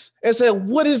One Piece and said,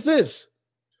 what is this?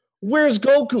 Where's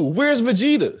Goku? Where's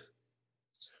Vegeta?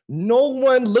 No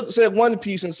one looks at One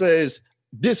Piece and says,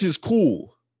 this is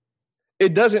cool.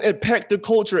 It doesn't impact the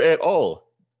culture at all,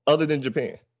 other than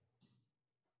Japan.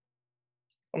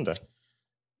 I'm done.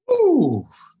 Ooh.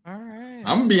 All right.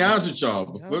 I'm gonna be honest with y'all.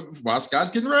 While Scott's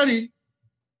getting ready,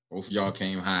 both of y'all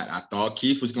came hot. I thought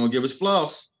Keith was gonna give us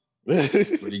fluff, but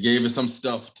he gave us some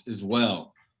stuff as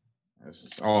well.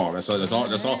 That's all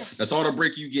the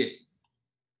break you get.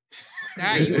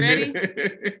 Scott, you ready?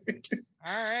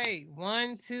 All right.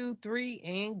 1, 2, 3,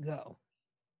 and go.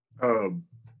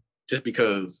 Just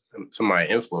because somebody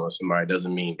influenced somebody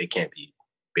doesn't mean they can't be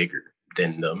bigger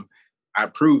than them. I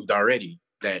proved already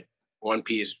that One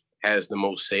Piece has the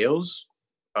most sales.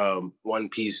 One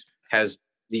Piece has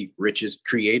the richest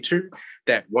creator.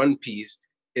 That One Piece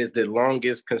is the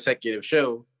longest consecutive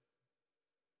show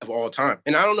of all time.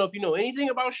 And I don't know if you know anything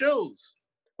about shows,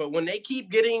 but when they keep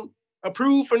getting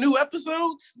approved for new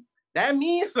episodes, that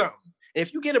means something.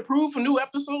 If you get approved for new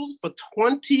episodes for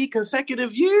 20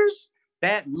 consecutive years,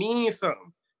 that means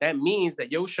something. That means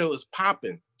that your show is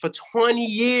popping for 20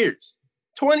 years.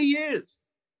 20 years.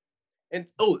 And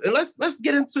let's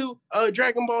get into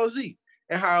Dragon Ball Z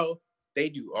and how they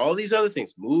do all these other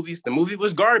things. Movies. The movie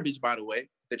was garbage, by the way.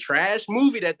 The trash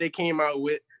movie that they came out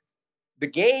with, the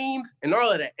games and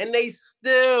all of that. And they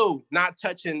still not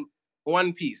touching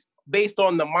One Piece based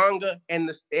on the manga and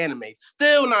the anime.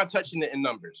 Still not touching it in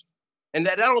numbers. And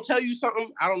that don't tell you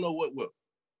something, I don't know what will.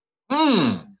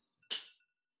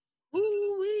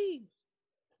 Ooh-wee.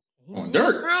 On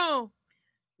dirt. Bro.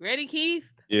 Ready, Keith?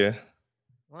 Yeah.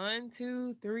 1,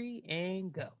 2, 3,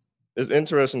 and go. It's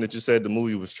interesting that you said the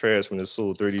movie was trash when it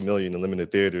sold 30 million in limited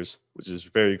theaters, which is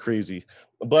very crazy.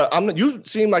 But you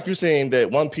seem like you're saying that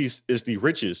One Piece is the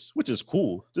richest, which is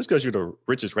cool. Just because you're the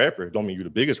richest rapper, don't mean you're the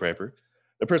biggest rapper.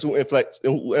 The person who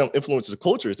influences the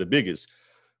culture is the biggest.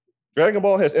 Dragon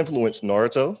Ball has influenced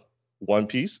Naruto, One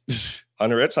Piece,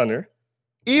 Hunter x Hunter.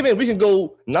 Even we can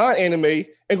go non-anime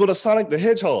and go to Sonic the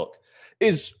Hedgehog.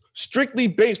 It's strictly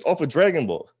based off of Dragon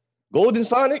Ball. Golden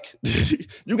Sonic,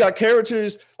 you got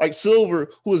characters like Silver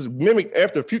who is mimicked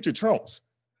after future Trunks.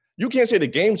 You can't say the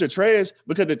games are trash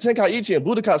because the Tenkaichi and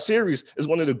Budokai series is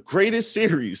one of the greatest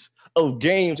series of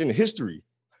games in history.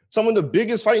 Some of the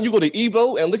biggest fighting, you go to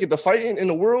Evo and look at the fighting in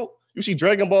the world, you see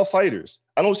Dragon Ball fighters.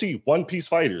 I don't see One Piece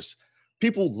fighters.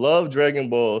 People love Dragon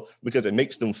Ball because it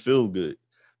makes them feel good.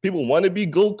 People want to be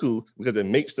Goku because it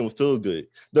makes them feel good.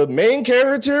 The main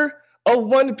character of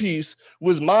One Piece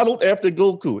was modeled after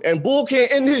Goku. And Bull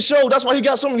can't end his show. That's why he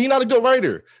got something. He's not a good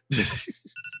writer.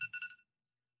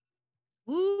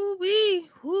 Woo-wee.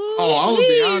 Oh, I'm gonna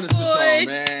be honest with y'all,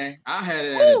 man. I had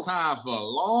it at a time for a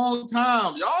long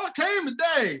time. Y'all came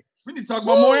today. We need to talk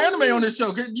about more anime on this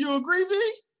show. Can you agree,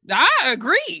 V? I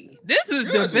agree. This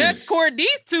is the best court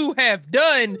these two have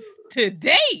done to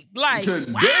date. Like,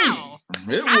 wow.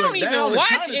 I don't even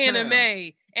watch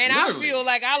anime. And literally. I feel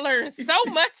like I learned so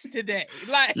much today.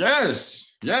 Like,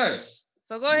 yes.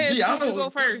 So go ahead. You go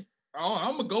first.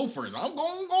 I'm gonna go first. I'm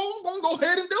gonna go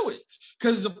ahead and do it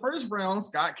because the first round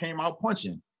Scott came out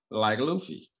punching like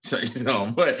Luffy. So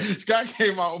but Scott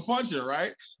came out punching,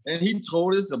 right? And he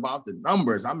told us about the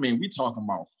numbers. I mean, we talking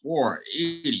about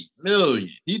 480 million.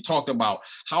 He talked about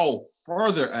how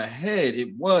further ahead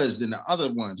it was than the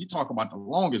other ones. He talked about the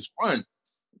longest run.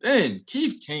 Then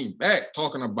Keith came back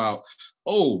talking about,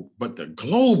 but the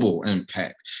global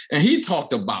impact. And he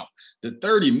talked about the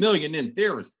 30 million in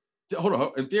theaters. Hold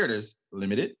on, in theaters,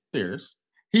 limited theaters.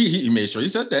 He made sure he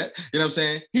said that. You know what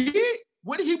I'm saying?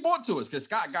 What did he brought to us? Because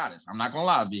Scott got us. I'm not gonna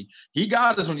lie, V. He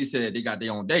got us when he said they got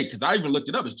their own day. Because I even looked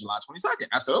it up. It's July 22nd.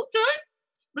 I said, okay.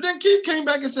 But then Keith came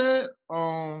back and said,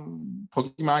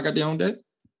 Pokemon got their own day.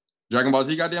 Dragon Ball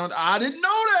Z got their own day. I didn't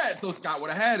know that. So Scott would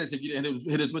have had us if you didn't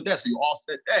hit us with that. So you all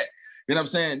said that. You know what I'm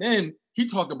saying? Then he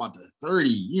talked about the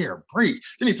 30-year break.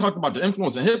 Then he talked about the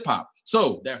influence of hip hop.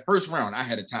 So that first round, I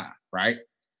had a tie, right?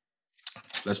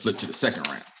 Let's flip to the second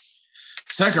round.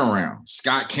 Second round,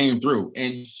 Scott came through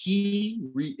and he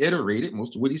reiterated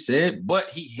most of what he said, but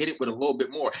he hit it with a little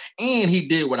bit more. And he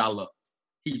did what I love.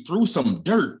 He threw some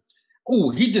dirt.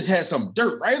 He just had some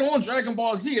dirt right on Dragon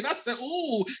Ball Z. And I said,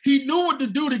 he knew what to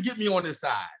do to get me on his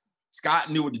side. Scott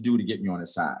knew what to do to get me on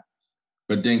his side.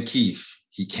 But then Keith,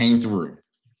 he came through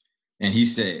and he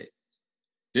said,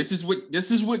 this is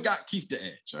what got Keith the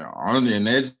edge.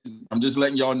 And I'm just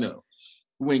letting y'all know.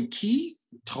 When Keith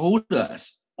told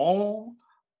us all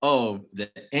of the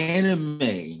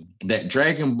anime that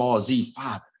Dragon Ball Z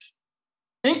fathered,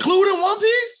 including One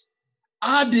Piece,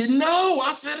 I didn't know.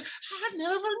 I said, I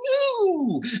never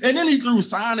knew. And then he threw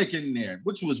Sonic in there,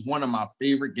 which was one of my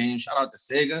favorite games. Shout out to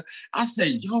Sega. I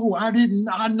said,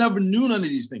 I never knew none of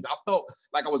these things. I felt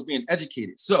like I was being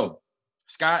educated. So,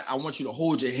 Scott, I want you to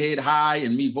hold your head high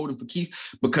in me voting for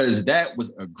Keith because that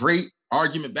was a great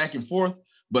argument back and forth.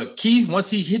 But Keith, once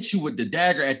he hit you with the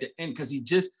dagger at the end, because he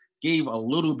just gave a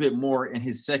little bit more in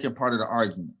his second part of the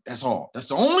argument. That's all. That's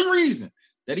the only reason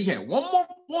that he had one more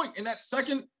point in that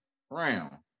second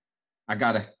round. I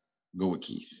gotta go with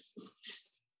Keith.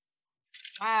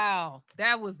 Wow,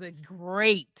 that was a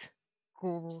great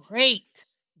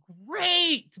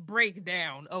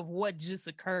breakdown of what just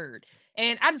occurred.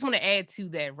 And I just want to add to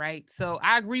that, right? So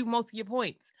I agree with most of your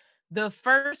points. The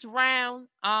first round,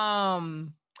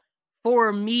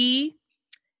 for me,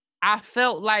 I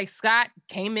felt like Scott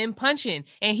came in punching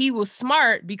and he was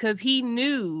smart because he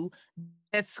knew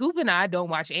that Scoop and I don't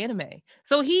watch anime.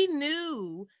 So he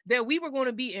knew that we were going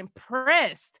to be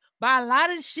impressed by a lot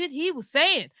of the shit he was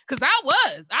saying. Because I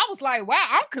was like, wow,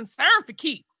 I'm concerned for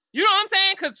Keith. You know what I'm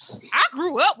saying? Because I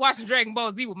grew up watching Dragon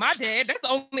Ball Z with my dad. That's the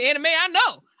only anime I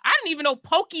know. I didn't even know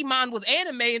Pokemon was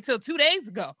anime until 2 days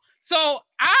ago. So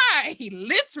I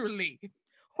literally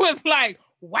was like,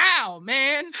 wow,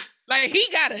 man. Like they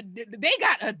got a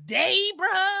day,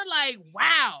 bruh. Like,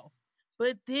 wow.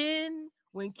 But then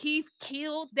when Keith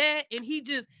killed that and he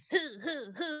just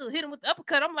hit him with the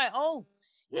uppercut, I'm like, oh,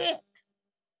 shit.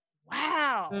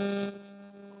 Wow.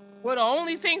 Well, the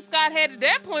only thing Scott had at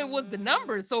that point was the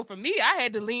numbers. So for me, I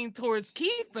had to lean towards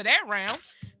Keith for that round.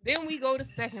 Then we go to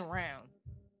second round.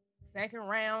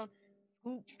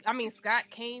 Scott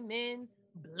came in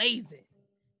blazing.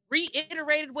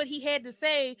 reiterated what he had to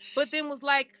say, but then was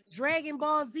like, Dragon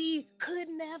Ball Z could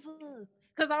never.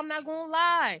 Because I'm not going to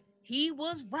lie, he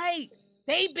was right.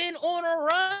 They've been on a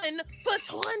run for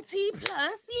 20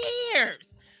 plus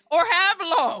years or however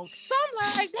long. So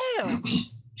I'm like, damn,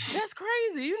 that's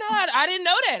crazy. You know, I didn't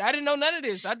know that. I didn't know none of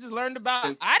this. I just learned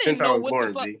about, I didn't know what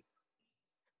the fuck.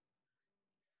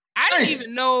 I didn't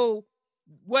even know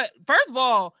what, first of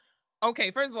all,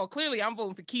 clearly I'm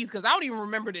voting for Keith because I don't even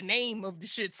remember the name of the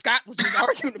shit Scott was just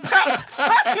arguing about.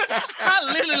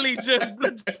 I literally just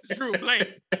drew a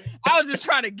blank. I was just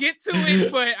trying to get to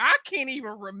it, but I can't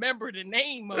even remember the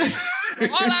name of it.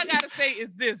 So all I gotta say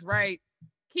is this, right?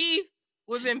 Keith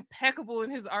was impeccable in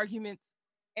his arguments,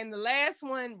 and the last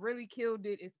one really killed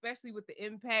it, especially with the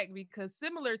impact, because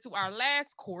similar to our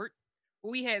last court,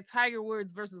 where we had Tiger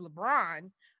Woods versus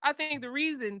LeBron, I think the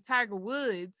reason Tiger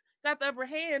Woods got the upper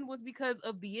hand was because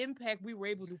of the impact we were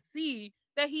able to see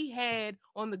that he had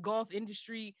on the golf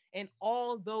industry and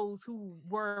all those who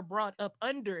were brought up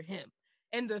under him.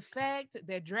 And the fact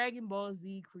that Dragon Ball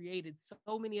Z created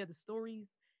so many other stories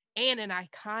and an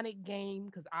iconic game,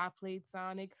 because I played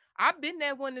Sonic. I've been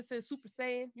that one that says Super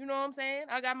Saiyan. You know what I'm saying?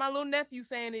 I got my little nephew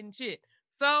saying it and shit.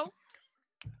 So,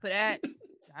 for that,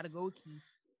 gotta go with Keith.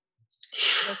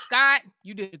 But Scott,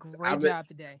 you did a great job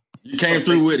today. You came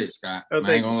through with it, Scott. I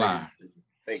ain't gonna lie.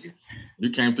 Thank you. You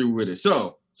came through with it.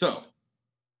 So,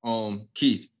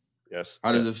 Keith. Yes.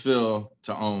 How does it feel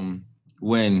to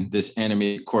win this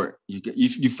animated court?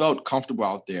 You felt comfortable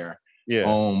out there. Yeah.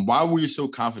 Why were you so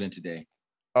confident today?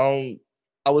 I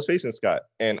was facing Scott,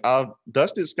 and I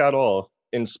dusted Scott off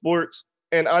in sports,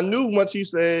 and I knew once he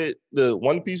said the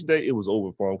One Piece day, it was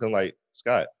over for him. Cause I'm like,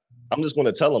 Scott, I'm just going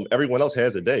to tell him everyone else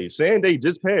has a day. Sand Day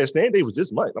just passed. Sand Day was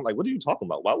this month. I'm like, what are you talking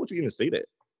about? Why would you even say that?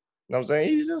 You know what I'm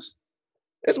saying?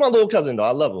 It's my little cousin though.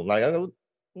 I love him. Like,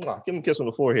 give him a kiss on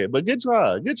the forehead. But good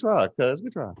try, cuz.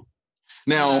 Good try.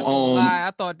 Now,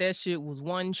 I thought that shit was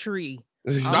one tree.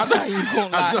 I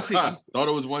thought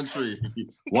it was one tree,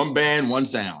 one band, one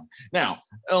sound. Now,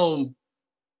 in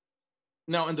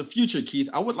the future, Keith,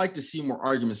 I would like to see more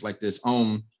arguments like this.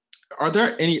 Are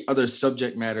there any other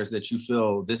subject matters that you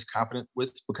feel this confident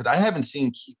with? Because I haven't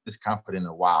seen Keith this confident in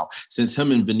a while since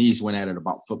him and Venice went at it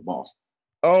about football.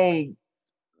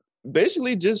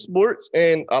 Basically just sports,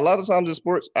 and a lot of times in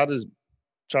sports, I just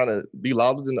try to be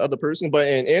louder than the other person. But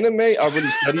in anime, I really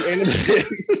study anime.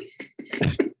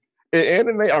 In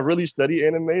anime, I really study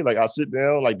anime. Like I sit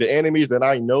down, like the animes that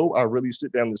I know, I really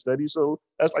sit down to study. So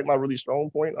that's like my really strong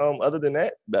point. Other than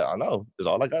that I know is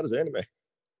all I got is anime.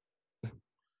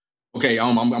 Okay,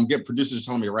 I'm getting producers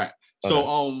telling me to wrap.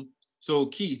 Okay. So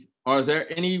Keith, are there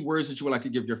any words that you would like to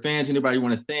give your fans? Anybody you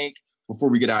want to thank before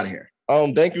we get out of here?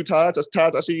 Thank you, Todd.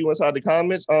 Todd, I see you inside the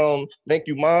comments. Thank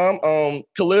you, Mom.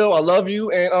 Khalil, I love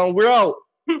you, and we're out.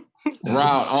 We're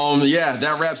out. Yeah,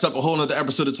 that wraps up a whole nother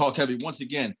episode of Talk Heavy. Once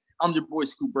again, I'm your boy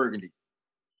Scoop Burgundy.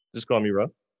 Just call me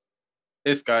Ro.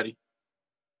 It's Scotty.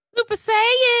 Super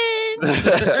Saiyan.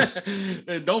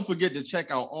 And don't forget to check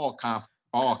out all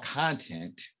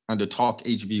content under Talk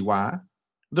HVY,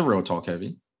 the real Talk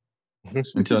Heavy.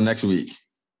 Until next week.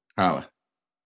 Holla.